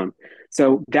existing clone.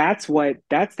 So that's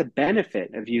the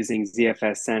benefit of using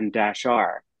ZFS send dash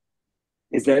R,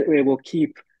 is that it will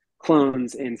keep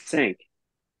clones in sync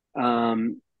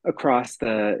across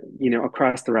the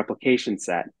replication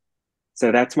set.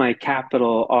 So that's my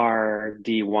capital R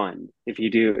D1. If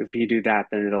you do that,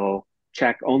 then it'll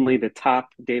check only the top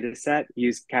data set,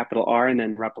 use capital R, and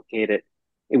then replicate it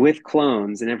with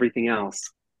clones and everything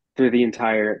else through the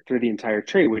entire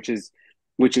tree, which is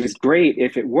great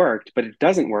if it worked, but it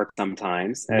doesn't work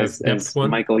sometimes. And that's depth As one.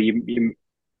 Michael, you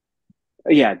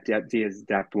yeah, D is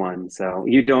depth one. So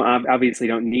you don't obviously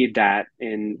don't need that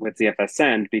in with ZFS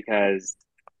send because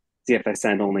ZFS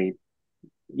send only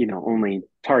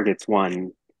targets one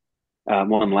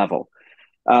level.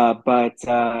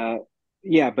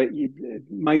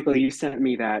 Michael, you sent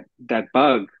me that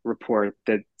bug report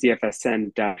that ZFS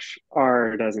send dash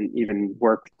R doesn't even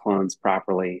work clones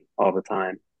properly all the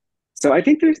time. So I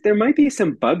think there might be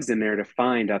some bugs in there to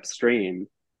find upstream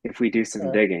if we do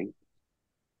some digging.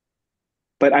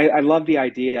 But I love the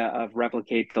idea of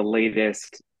replicate the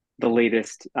latest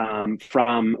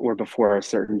from or before a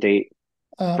certain date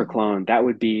for clone. That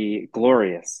would be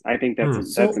glorious. I think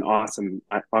that's an awesome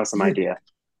idea.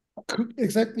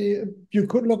 Exactly. You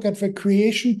could look at the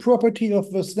creation property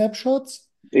of the snapshots.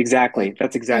 Exactly.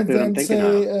 That's exactly what I'm thinking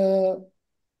say, of.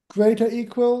 Greater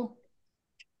equal.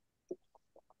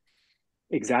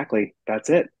 Exactly. That's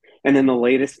it. And then the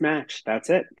latest match. That's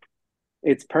it.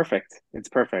 It's perfect. It's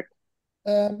perfect.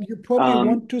 You probably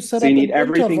want to set so you up need an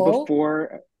everything interval.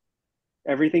 before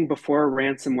a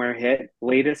ransomware hit,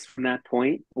 latest from that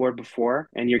point or before,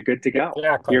 and you're good to go.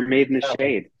 Exactly. You're made in the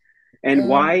shade. And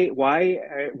why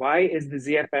is the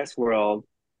ZFS world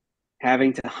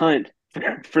having to hunt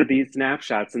for these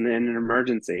snapshots in an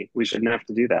emergency? We shouldn't have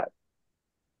to do that.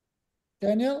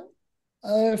 Daniel,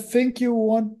 I think it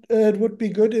would be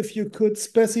good if you could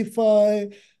specify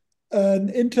an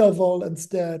interval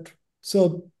instead.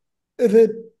 So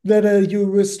whether you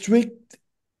restrict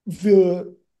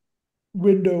the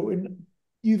window in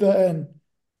either end.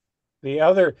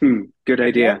 Good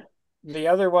idea. The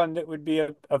other one that would be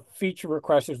a feature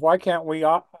request is why can't we,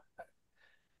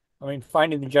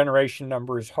 finding the generation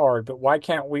number is hard, but why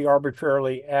can't we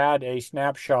arbitrarily add a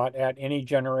snapshot at any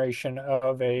generation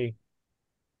of a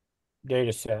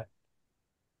data set?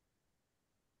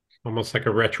 Almost like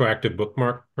a retroactive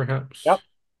bookmark, perhaps? Yep.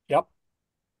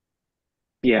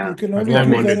 Yeah. You can I've only long do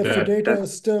that wondered if the that. data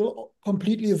is still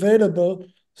completely available.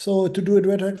 So to do it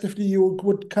retroactively, you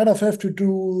would kind of have to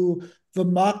do the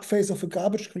mark phase of a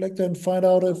garbage collector and find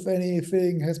out if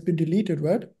anything has been deleted,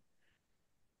 right?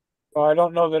 Well, I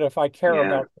don't know that if I care Yeah.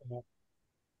 about that.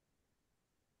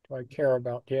 Do I care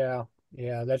about? Yeah,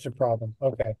 that's a problem.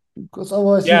 Okay. Because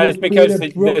otherwise Yeah, you it's would create because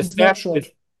a broken snapshot.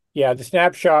 the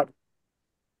snapshot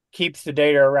keeps the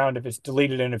data around if it's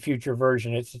deleted in a future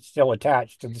version. It's still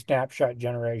attached to the snapshot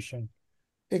generation.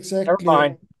 Exactly.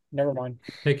 Never mind.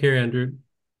 Take care, Andrew.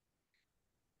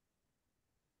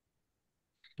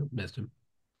 Missed him.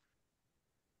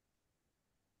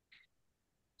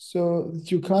 So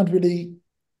you can't really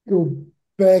go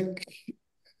back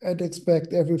and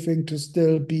expect everything to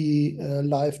still be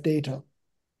live data.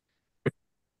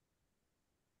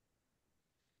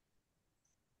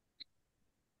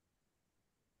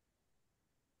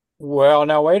 Well,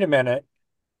 now wait a minute.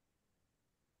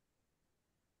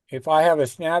 If I have a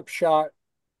snapshot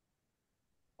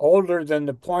older than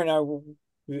the point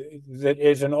that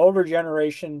is an older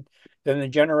generation than the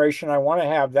generation I want to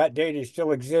have, that data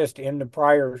still exists in the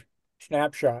prior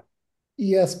snapshot.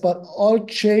 Yes, but all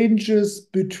changes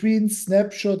between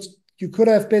snapshots you could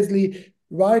have basically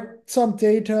write some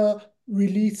data,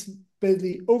 release,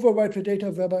 basically overwrite the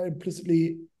data, thereby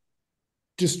implicitly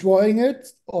destroying it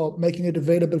or making it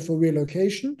available for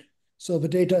relocation. So the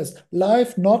data is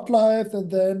live, not live,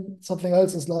 and then something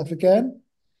else is live again.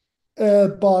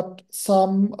 But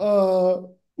some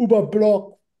Uber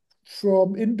block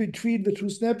from in between the two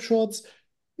snapshots,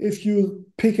 if you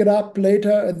pick it up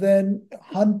later and then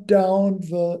hunt down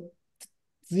the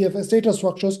ZFS data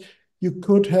structures, you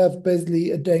could have basically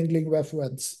a dangling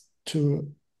reference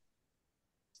to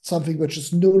something which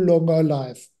is no longer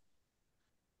live.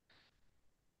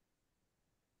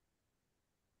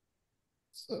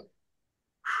 So,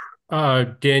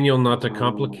 Daniel, not to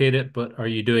complicate it, but are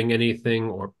you doing anything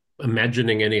or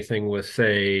imagining anything with,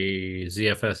 say,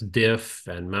 ZFS diff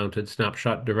and mounted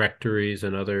snapshot directories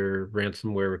and other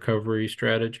ransomware recovery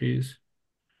strategies?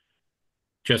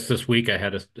 Just this week, I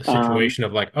had a situation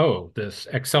of like, oh, this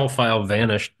Excel file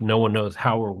vanished. No one knows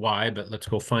how or why, but let's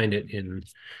go find it in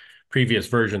previous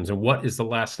versions. And what is the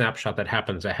last snapshot that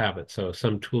happens to have it? So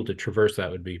some tool to traverse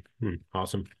that would be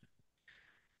awesome.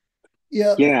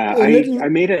 yeah, Yeah, I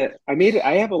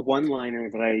have a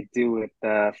one-liner that I do with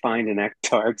find and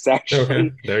xargs Okay,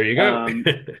 actually. there you go.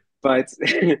 But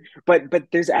but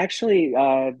there's actually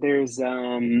there's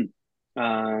the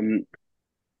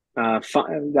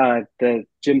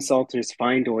Jim Salter's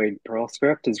Findoid Perl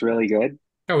script is really good.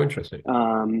 Oh, interesting.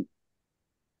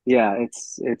 Yeah,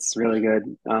 it's really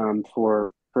good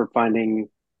for finding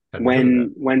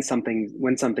when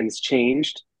something's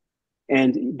changed.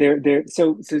 And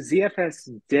so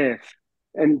ZFS diff,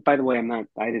 and by the way, I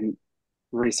didn't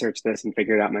research this and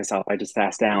figure it out myself. I just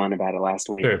asked Alan about it last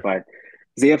week. Sure. But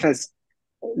ZFS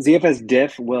ZFS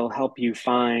diff will help you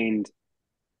find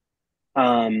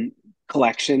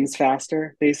collections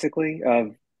faster, basically,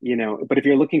 of, but if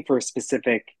you're looking for a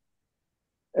specific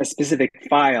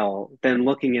file, then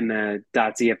looking in the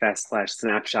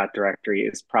 .zfs/snapshot directory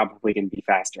is probably going to be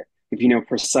faster if you know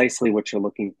precisely what you're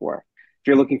looking for. If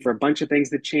you're looking for a bunch of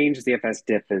things that change, ZFS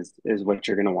diff is what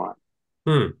you're going to want.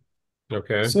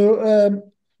 Okay. So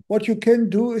what you can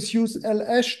do is use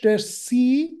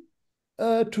ls-c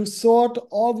to sort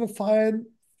all the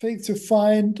things you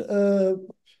find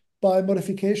by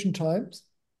modification times.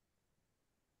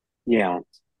 Yeah.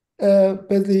 But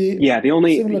the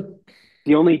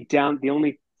only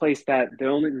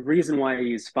reason why I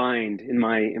use find in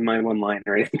my one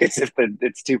liner is if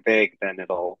it's too big, then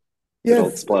it'll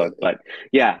explode. But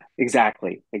yeah,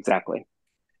 exactly. You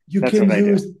That's can what I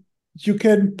do. You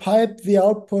can pipe the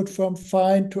output from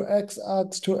find to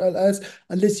xargs to ls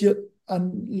unless your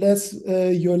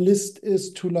list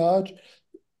is too large.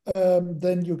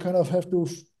 Then you kind of have to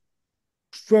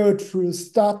throw it through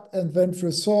start and then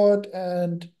through sort,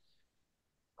 and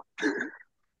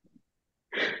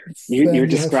you're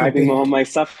describing all my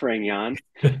suffering, Jan.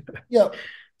 Yeah.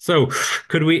 So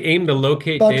could we aim the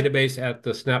locate database at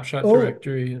the snapshot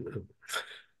directory?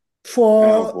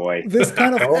 For this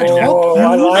kind of ad hoc use,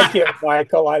 I like it,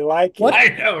 Michael. I like it. I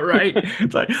know, right?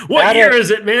 It's like, what year is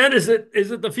it, man? Is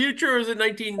it the future or is it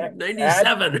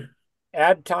 1997?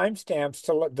 Add timestamps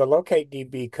to the locate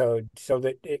DB code so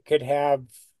that it could have.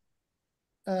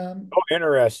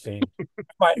 Interesting.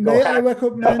 May I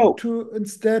recommend to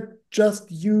instead just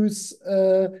use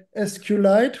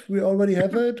SQLite? We already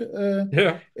have it.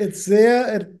 Yeah. It's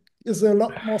there. It is a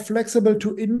lot more flexible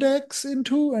to index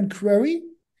into and query.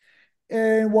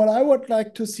 And what I would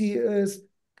like to see is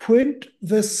print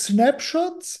the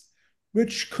snapshots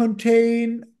which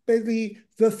contain basically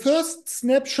the first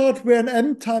snapshot where an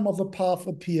M time of a path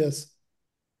appears.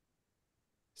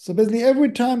 So basically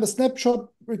every time a snapshot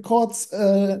records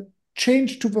a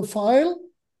change to the file,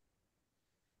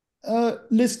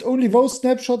 list only those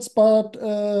snapshots, but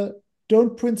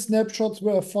don't print snapshots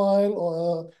where a file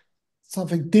or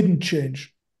something didn't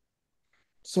change.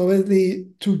 So basically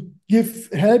to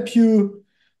help you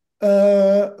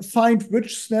find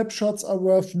which snapshots are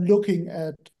worth looking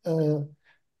at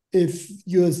if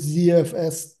your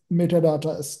ZFS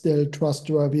metadata is still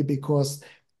trustworthy, because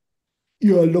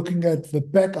you are looking at the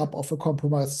backup of a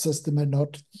compromised system and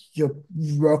not you're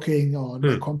working on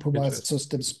a compromised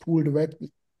system's pool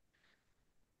directly.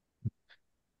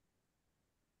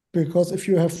 Because if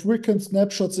you have frequent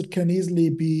snapshots, it can easily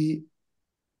be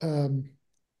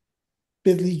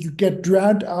basically you get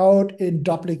drowned out in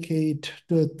duplicate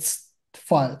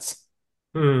files.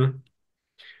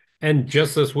 And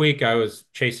just this week, I was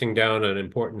chasing down an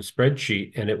important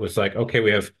spreadsheet, and it was like, okay, we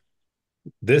have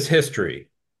this history.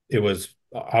 It was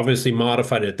obviously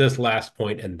modified at this last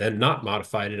point and then not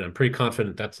modified. And I'm pretty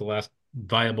confident that's the last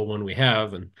viable one we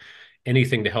have. And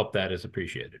anything to help that is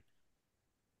appreciated.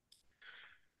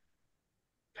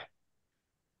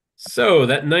 So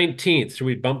that 19th, should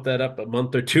we bump that up a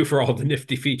month or two for all the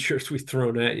nifty features we've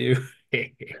thrown at you?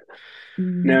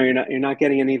 No, you're not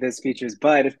getting any of those features.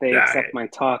 But if they Ah, accept my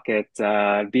talk at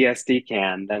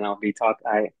BSDCan, then I'll be talk.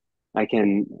 I'll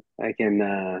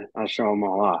show them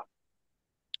all off.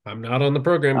 I'm not on the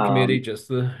program committee, Um, just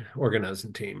the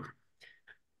organizing team.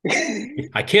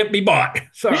 I can't be bought.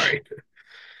 Sorry.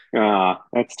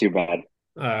 that's too bad.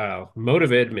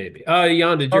 Motivated maybe.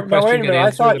 Jan, did Oh, your no, wait question a get minute. I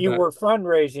answered thought you about? were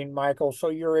fundraising, Michael, so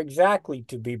you're exactly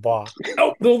to be bought.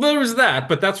 Oh, well, there was that,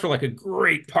 but that's for like a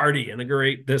great party and a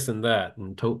great this and that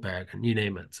and tote bag and you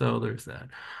name it. So there's that.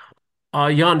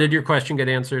 Jan, did your question get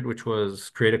answered, which was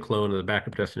create a clone of the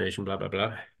backup destination, blah, blah,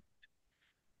 blah?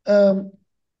 Um,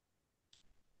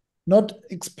 Not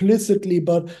explicitly,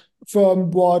 but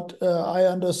from what I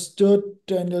understood,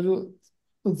 Daniel's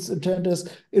intent is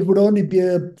it would only be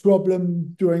a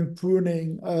problem during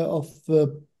pruning of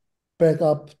the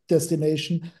backup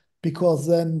destination, because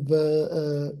then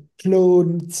the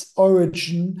clone's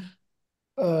origin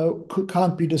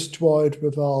can't be destroyed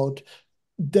without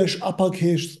dash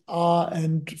uppercase R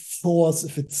and force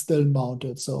if it's still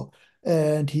mounted. So,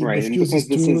 and he Right, and because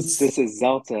refuses to. this is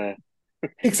Zelta,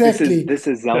 Exactly. this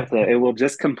is Zelta. It will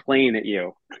just complain at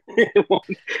you.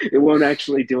 It won't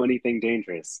actually do anything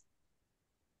dangerous.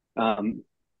 Um,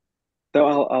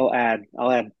 though I'll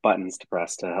add buttons to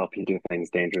press to help you do things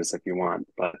dangerous if you want.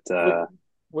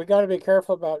 We got to be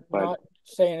careful about But not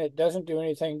saying it doesn't do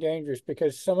anything dangerous,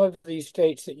 because some of these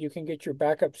states that you can get your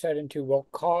backup set into will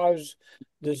cause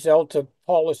the Zelta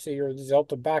policy or the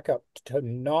Zelta backup to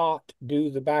not do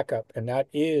the backup. And that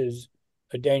is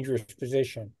a dangerous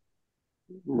position.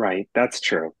 right, that's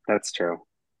true. That's true.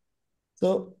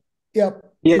 So, yeah.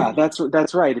 Yeah,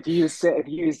 that's right. If you use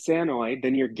Sanoid,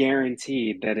 then you're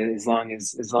guaranteed that as long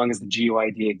as the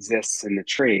GUID exists in the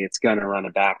tree, it's gonna run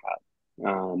a backup.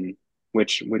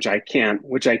 Which I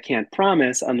can't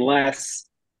promise unless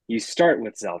you start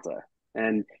with Zelta.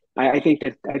 And I think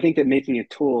that making a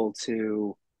tool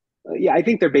to yeah, I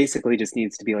think there basically just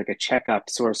needs to be like a checkup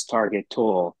source target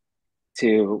tool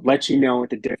to let you know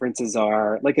what the differences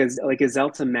are, like a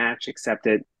Zelta match, except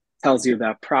it tells you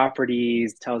about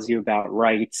properties, tells you about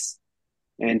rights,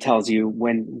 and tells you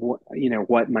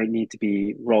what might need to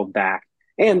be rolled back.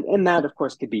 And that of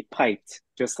course could be piped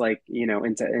just like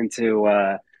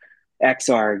into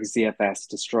Xarg ZFS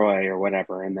destroy or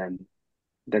whatever, and then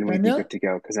we'd be good Daniel, to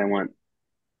go because I want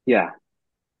yeah.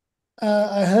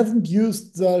 I haven't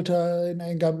used Zelta in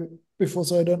Anger before,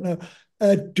 so I don't know.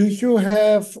 Do you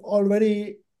have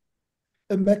already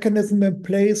a mechanism in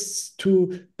place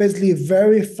to basically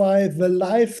verify the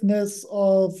liveness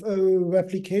of a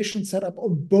replication setup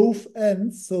on both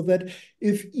ends, so that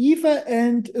if either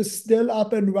end is still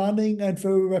up and running and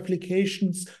the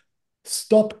replications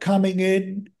stop coming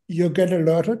in, you get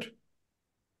alerted?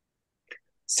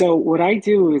 So what I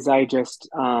do is I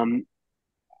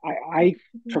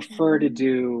prefer to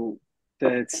do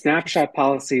the snapshot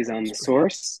policies on the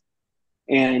source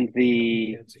and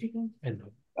the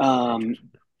um,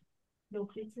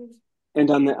 and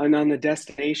on the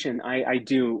destination. I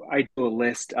do a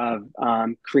list of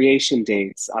creation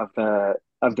dates of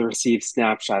the received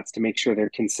snapshots to make sure they're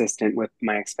consistent with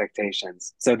my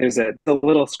expectations. So there's the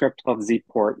little script called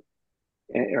zport,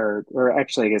 or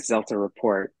actually I guess Zelta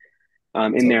report,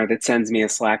 in So there that sends me a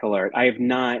Slack alert. I've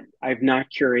not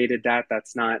curated that.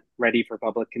 That's not ready for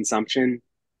public consumption,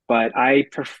 but I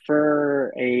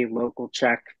prefer a local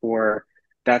check for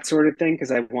that sort of thing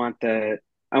because I want the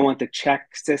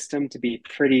check system to be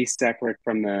pretty separate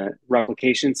from the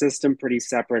replication system, pretty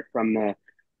separate from the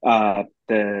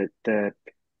RPO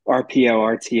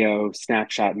RTO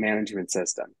snapshot management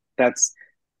system.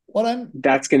 what I'm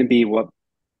That's going to be what.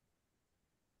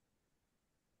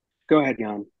 Go ahead,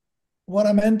 Jan. what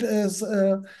I meant is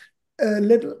a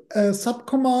little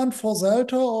subcommand for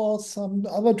Zelta or some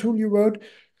other tool you wrote,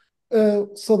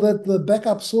 so that the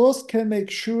backup source can make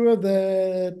sure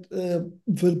that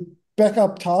the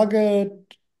backup target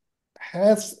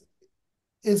has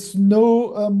is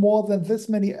no more than this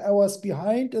many hours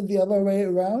behind, and the other way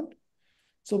around.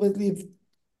 So basically,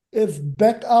 if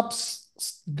backups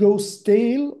go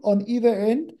stale on either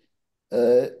end,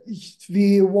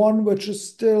 the one which is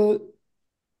still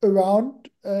around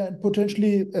and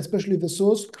potentially, especially the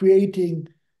source, creating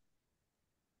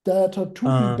data to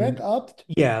be backupped,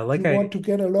 Yeah, you want to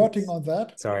get alerting on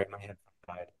that. sorry, my headphone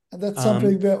died. And that's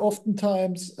something where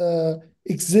oftentimes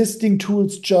existing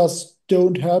tools just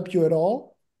don't help you at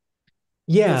all.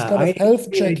 It's Yeah, kind of health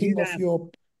I do checking of that. your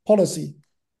policy.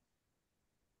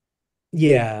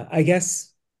 Yeah, I guess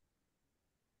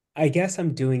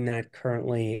I'm doing that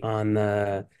currently on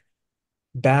the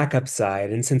backup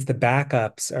side, and since the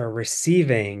backups are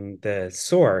receiving the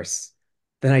source,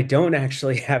 then I don't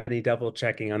actually have any double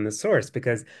checking on the source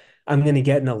because I'm going to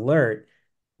get an alert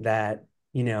that,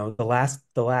 the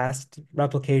last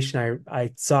replication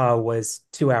I saw was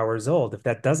 2 hours old. If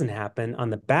that doesn't happen on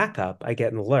the backup, I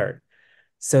get an alert.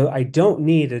 So I don't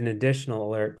need an additional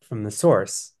alert from the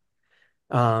source.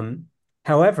 Um,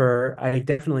 However, I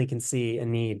definitely can see a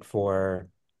need for,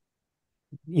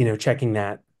 checking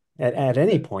that at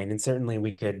any point. And certainly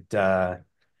we could, I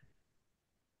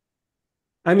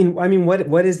mean,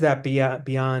 what is that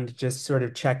beyond just sort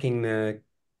of checking the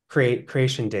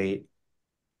creation date?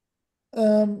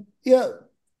 Yeah,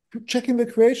 checking the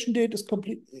creation date is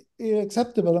completely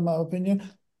acceptable in my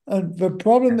opinion. And the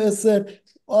problem is that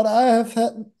what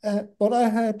I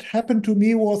had happened to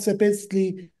me was that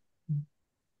basically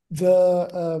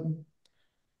the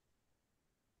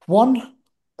one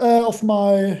of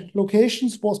my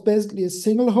locations was basically a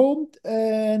single home,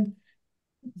 and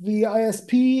the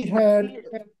ISP had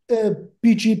a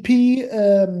BGP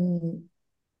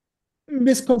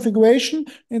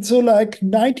misconfiguration, and so like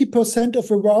 90% of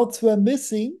the routes were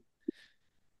missing.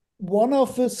 One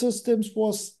of the systems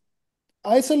was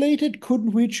isolated,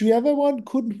 couldn't reach the other one,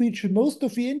 couldn't reach most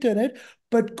of the internet,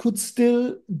 but could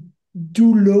still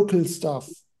do local stuff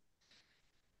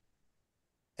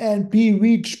and be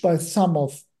reached by some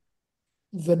of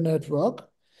the network.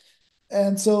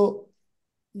 And so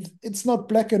it's not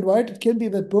black and white. It can be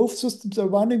that both systems are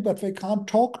running, but they can't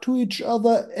talk to each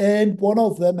other, and one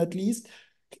of them at least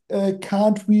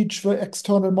can't reach the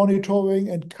external monitoring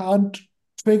and can't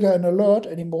trigger an alert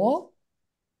anymore.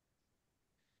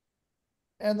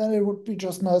 And then it would be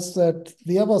just nice that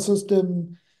the other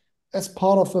system, as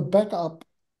part of a backup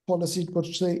policy, would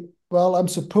say, well, I'm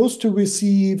supposed to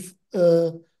receive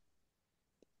a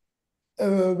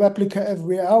replica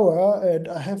every hour, and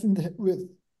I haven't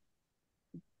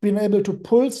been able to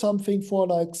pull something for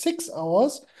like 6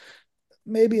 hours.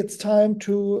 Maybe it's time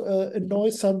to annoy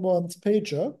someone's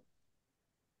pager.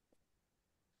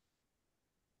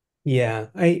 Yeah,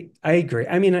 I agree.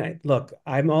 I mean, look,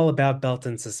 I'm all about belt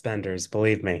and suspenders,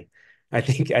 believe me. I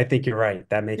think you're right.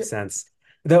 That Yeah, makes sense.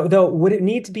 Though, would it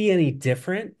need to be any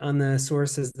different on the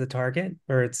source as the target,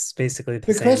 or it's basically the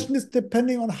the same? question is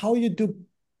depending on how you do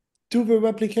the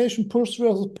replication push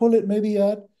versus pull it. Maybe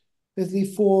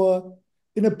basically for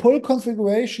in a pull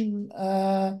configuration,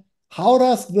 how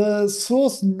does the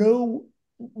source know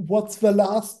what's the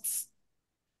last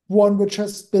one which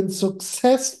has been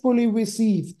successfully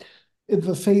received in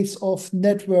the face of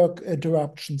network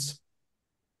interruptions?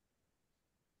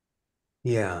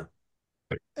 Yeah.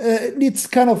 It needs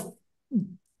kind of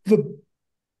the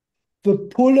the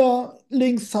puller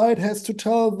link side has to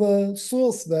tell the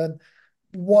source then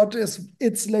what is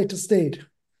its latest state,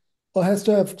 or has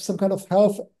to have some kind of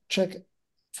health check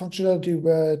functionality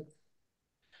where,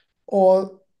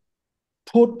 or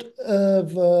put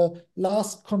the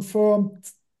last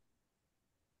confirmed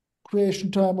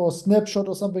creation time or snapshot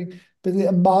or something, basically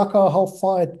a marker how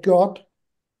far it got,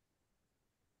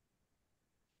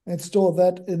 and store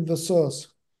that in the source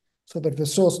so that the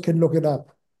source can look it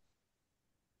up.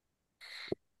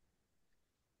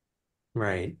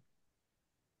 Right.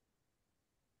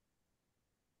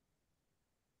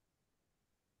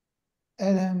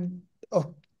 And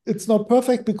oh, it's not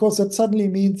perfect because that suddenly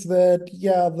means that,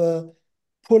 yeah, the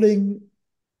pulling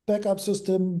backup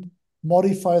system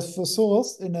modifies the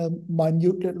source in a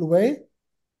minute little way.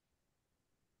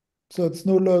 So it's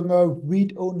no longer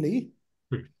read only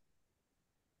Hmm.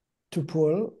 to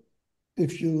pull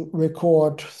if you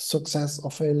record success or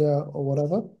failure or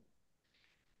whatever.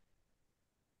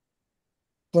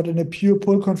 But in a pure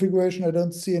pull configuration, I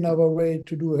don't see another way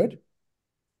to do it.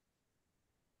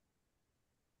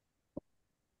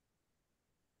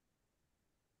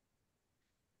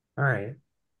 All right.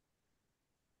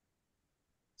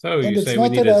 So you And it's say we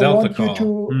not need that a I Zelta want you call.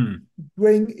 to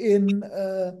bring in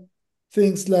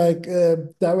things like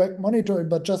direct monitoring,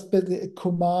 but just basically a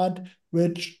command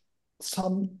which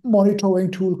some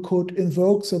monitoring tool could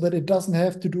invoke so that it doesn't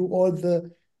have to do all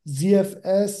the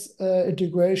ZFS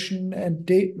integration and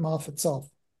date math itself.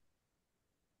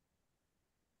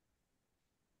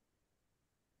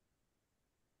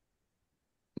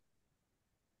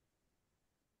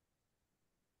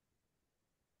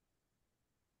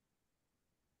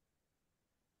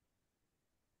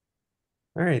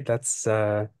 All right. That's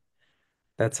all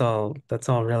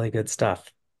really good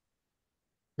stuff.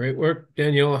 Great work,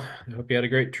 Daniel. I hope you had a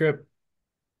great trip.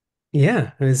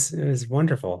 Yeah, it was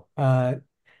wonderful.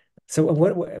 So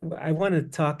what I want to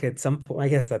talk at some point, I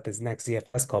guess at this next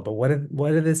ZFS call, but what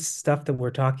are this stuff that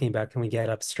we're talking about can we get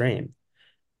upstream?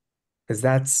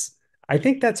 because I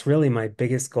think that's really my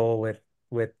biggest goal with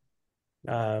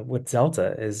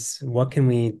Zelta is what can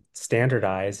we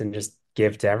standardize and just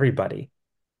give to everybody,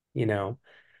 you know,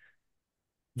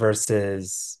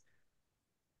 versus,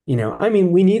 I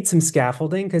mean, we need some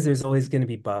scaffolding because there's always going to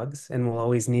be bugs and we'll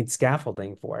always need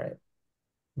scaffolding for it.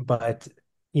 But,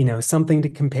 something to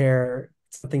compare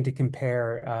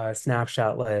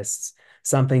snapshot lists,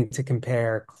 something to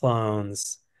compare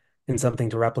clones, and something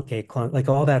to replicate clone, like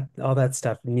all that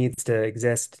stuff needs to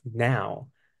exist now.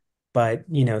 But,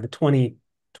 the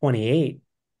 2028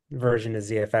 version of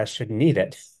ZFS shouldn't need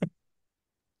it.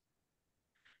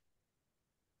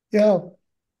 Yeah,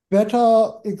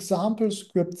 better example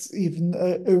scripts even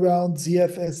around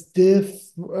ZFS diff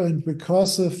and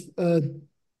recursive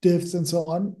diffs and so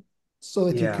on, so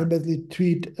that you Yeah. can basically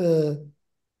treat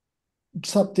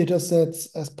sub data sets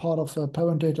as part of a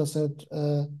parent data set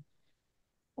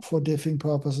for diffing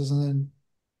purposes. And then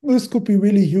this could be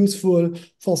really useful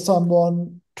for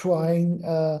someone trying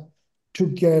to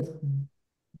get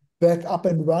back up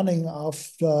and running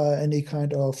after any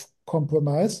kind of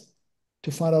compromise,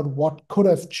 to find out what could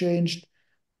have changed.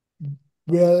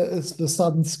 Where is the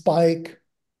sudden spike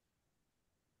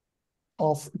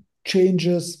of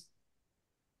changes,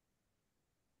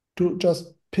 to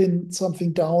just pin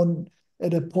something down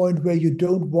at a point where you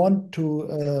don't want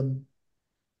to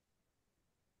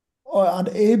or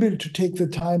unable to take the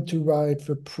time to write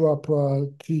the proper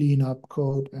cleanup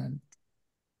code, and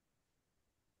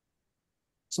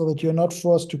so that you're not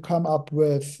forced to come up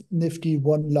with nifty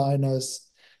one-liners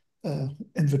in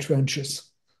the trenches.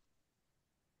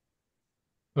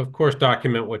 Of course,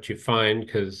 document what you find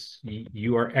because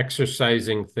you are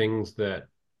exercising things that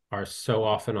are so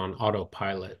often on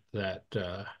autopilot that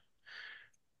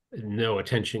no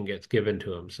attention gets given to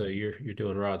them. So you're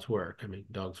doing Rod's work. I mean,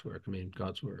 dog's work. I mean,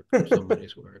 God's work.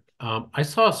 Somebody's work. I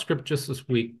saw a script just this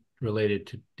week related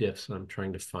to diffs, and I'm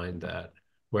trying to find that,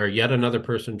 where yet another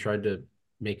person tried to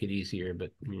make it easier.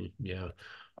 But yeah.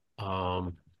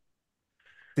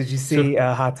 Did you So, see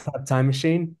Hot Tub Time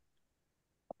Machine?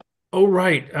 oh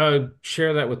right.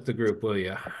 Share that with the group, will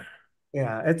you?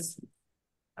 Yeah,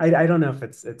 I don't know if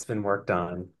it's been worked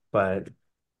on, but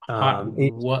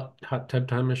Hot tub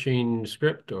time machine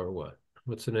script or what?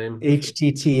 What's the name?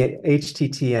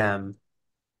 HTTM.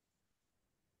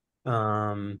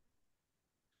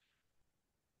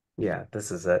 Yeah,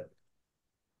 this is it.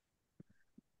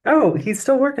 Oh, he's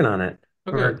still working on it.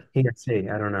 Oh, Or good. he or she,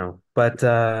 I don't know. But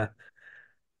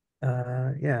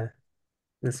yeah,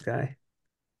 this guy.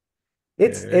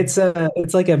 It's Okay. it's a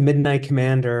it's like a Midnight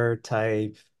Commander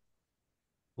type,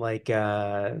 like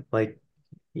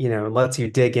lets you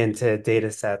dig into data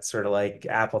sets, sort of like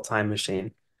Apple Time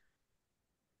Machine.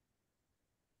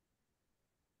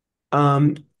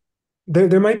 Um,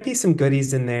 there might be some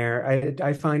goodies in there.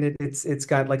 I find it's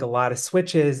got like a lot of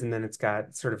switches and then it's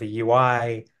got sort of a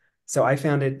UI. So I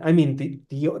found it, I mean,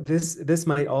 this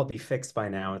might all be fixed by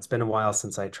now. It's been a while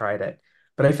since I tried it,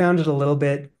 but I found it a little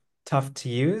bit tough to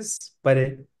use, but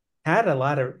it had a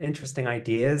lot of interesting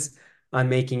ideas on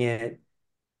making it,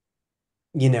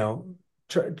 you know,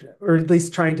 tr or at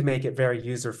least trying to make it very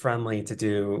user friendly to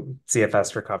do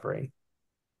CFS recovery.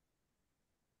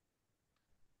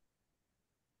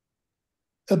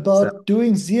 So About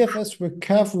doing ZFS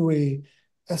recovery,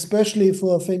 especially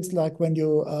for things like when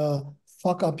you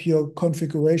fuck up your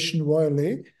configuration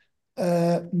royally,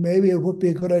 maybe it would be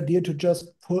a good idea to just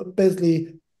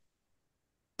basically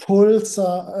pull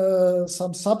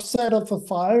some subset of the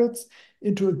files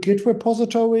into a Git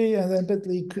repository, and then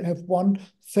basically have one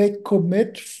fake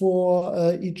commit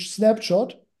for each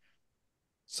snapshot,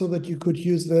 so that you could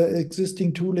use the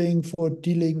existing tooling for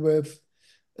dealing with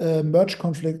merge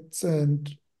conflicts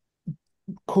and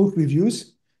code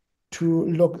reviews to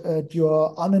look at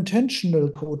your unintentional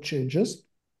code changes.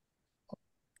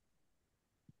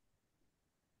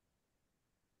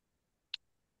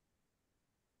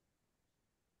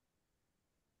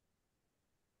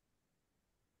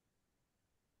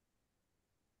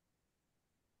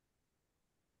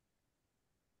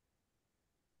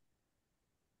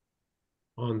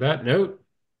 On that note,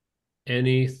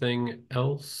 anything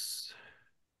else?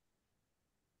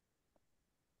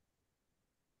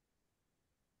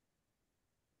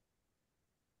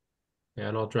 Yeah,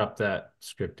 and I'll drop that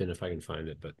script in if I can find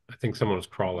it, but I think someone was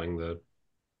crawling the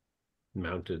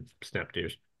mounted snap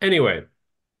deers. Anyway,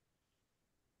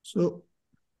 So,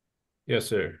 yes,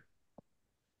 sir.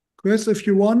 Chris, if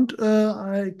you want,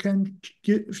 I can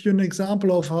give you an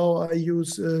example of how I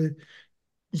use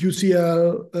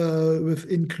UCL with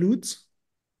includes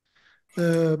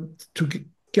to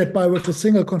get by with a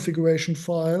single configuration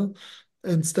file.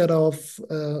 instead of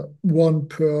one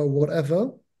per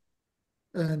whatever,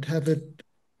 and have it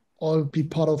all be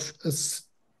part of a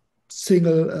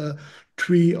single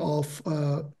tree of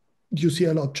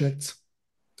UCL objects.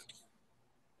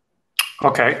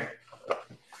 Okay.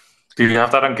 Do you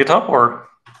have that on GitHub or?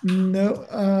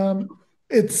 No,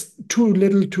 it's too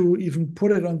little to even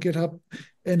put it on GitHub,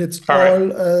 and it's All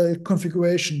right. all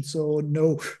configuration, so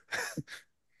no.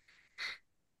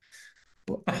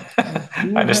 But I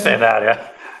do I understand have,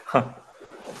 that, yeah.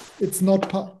 it's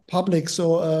not public,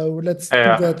 so let's do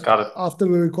Yeah, that got it. after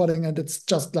the recording, and it's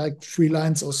just like 3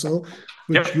 lines or so,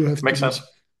 which you Yep, have to makes do. sense.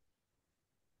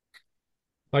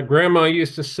 My grandma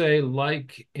used to say,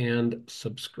 like and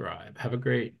subscribe. Have a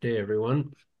great day,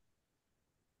 everyone.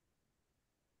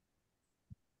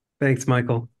 Thanks,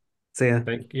 Michael. See ya.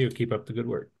 Thank you. Keep up the good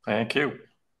work. Thank you.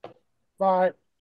 Bye.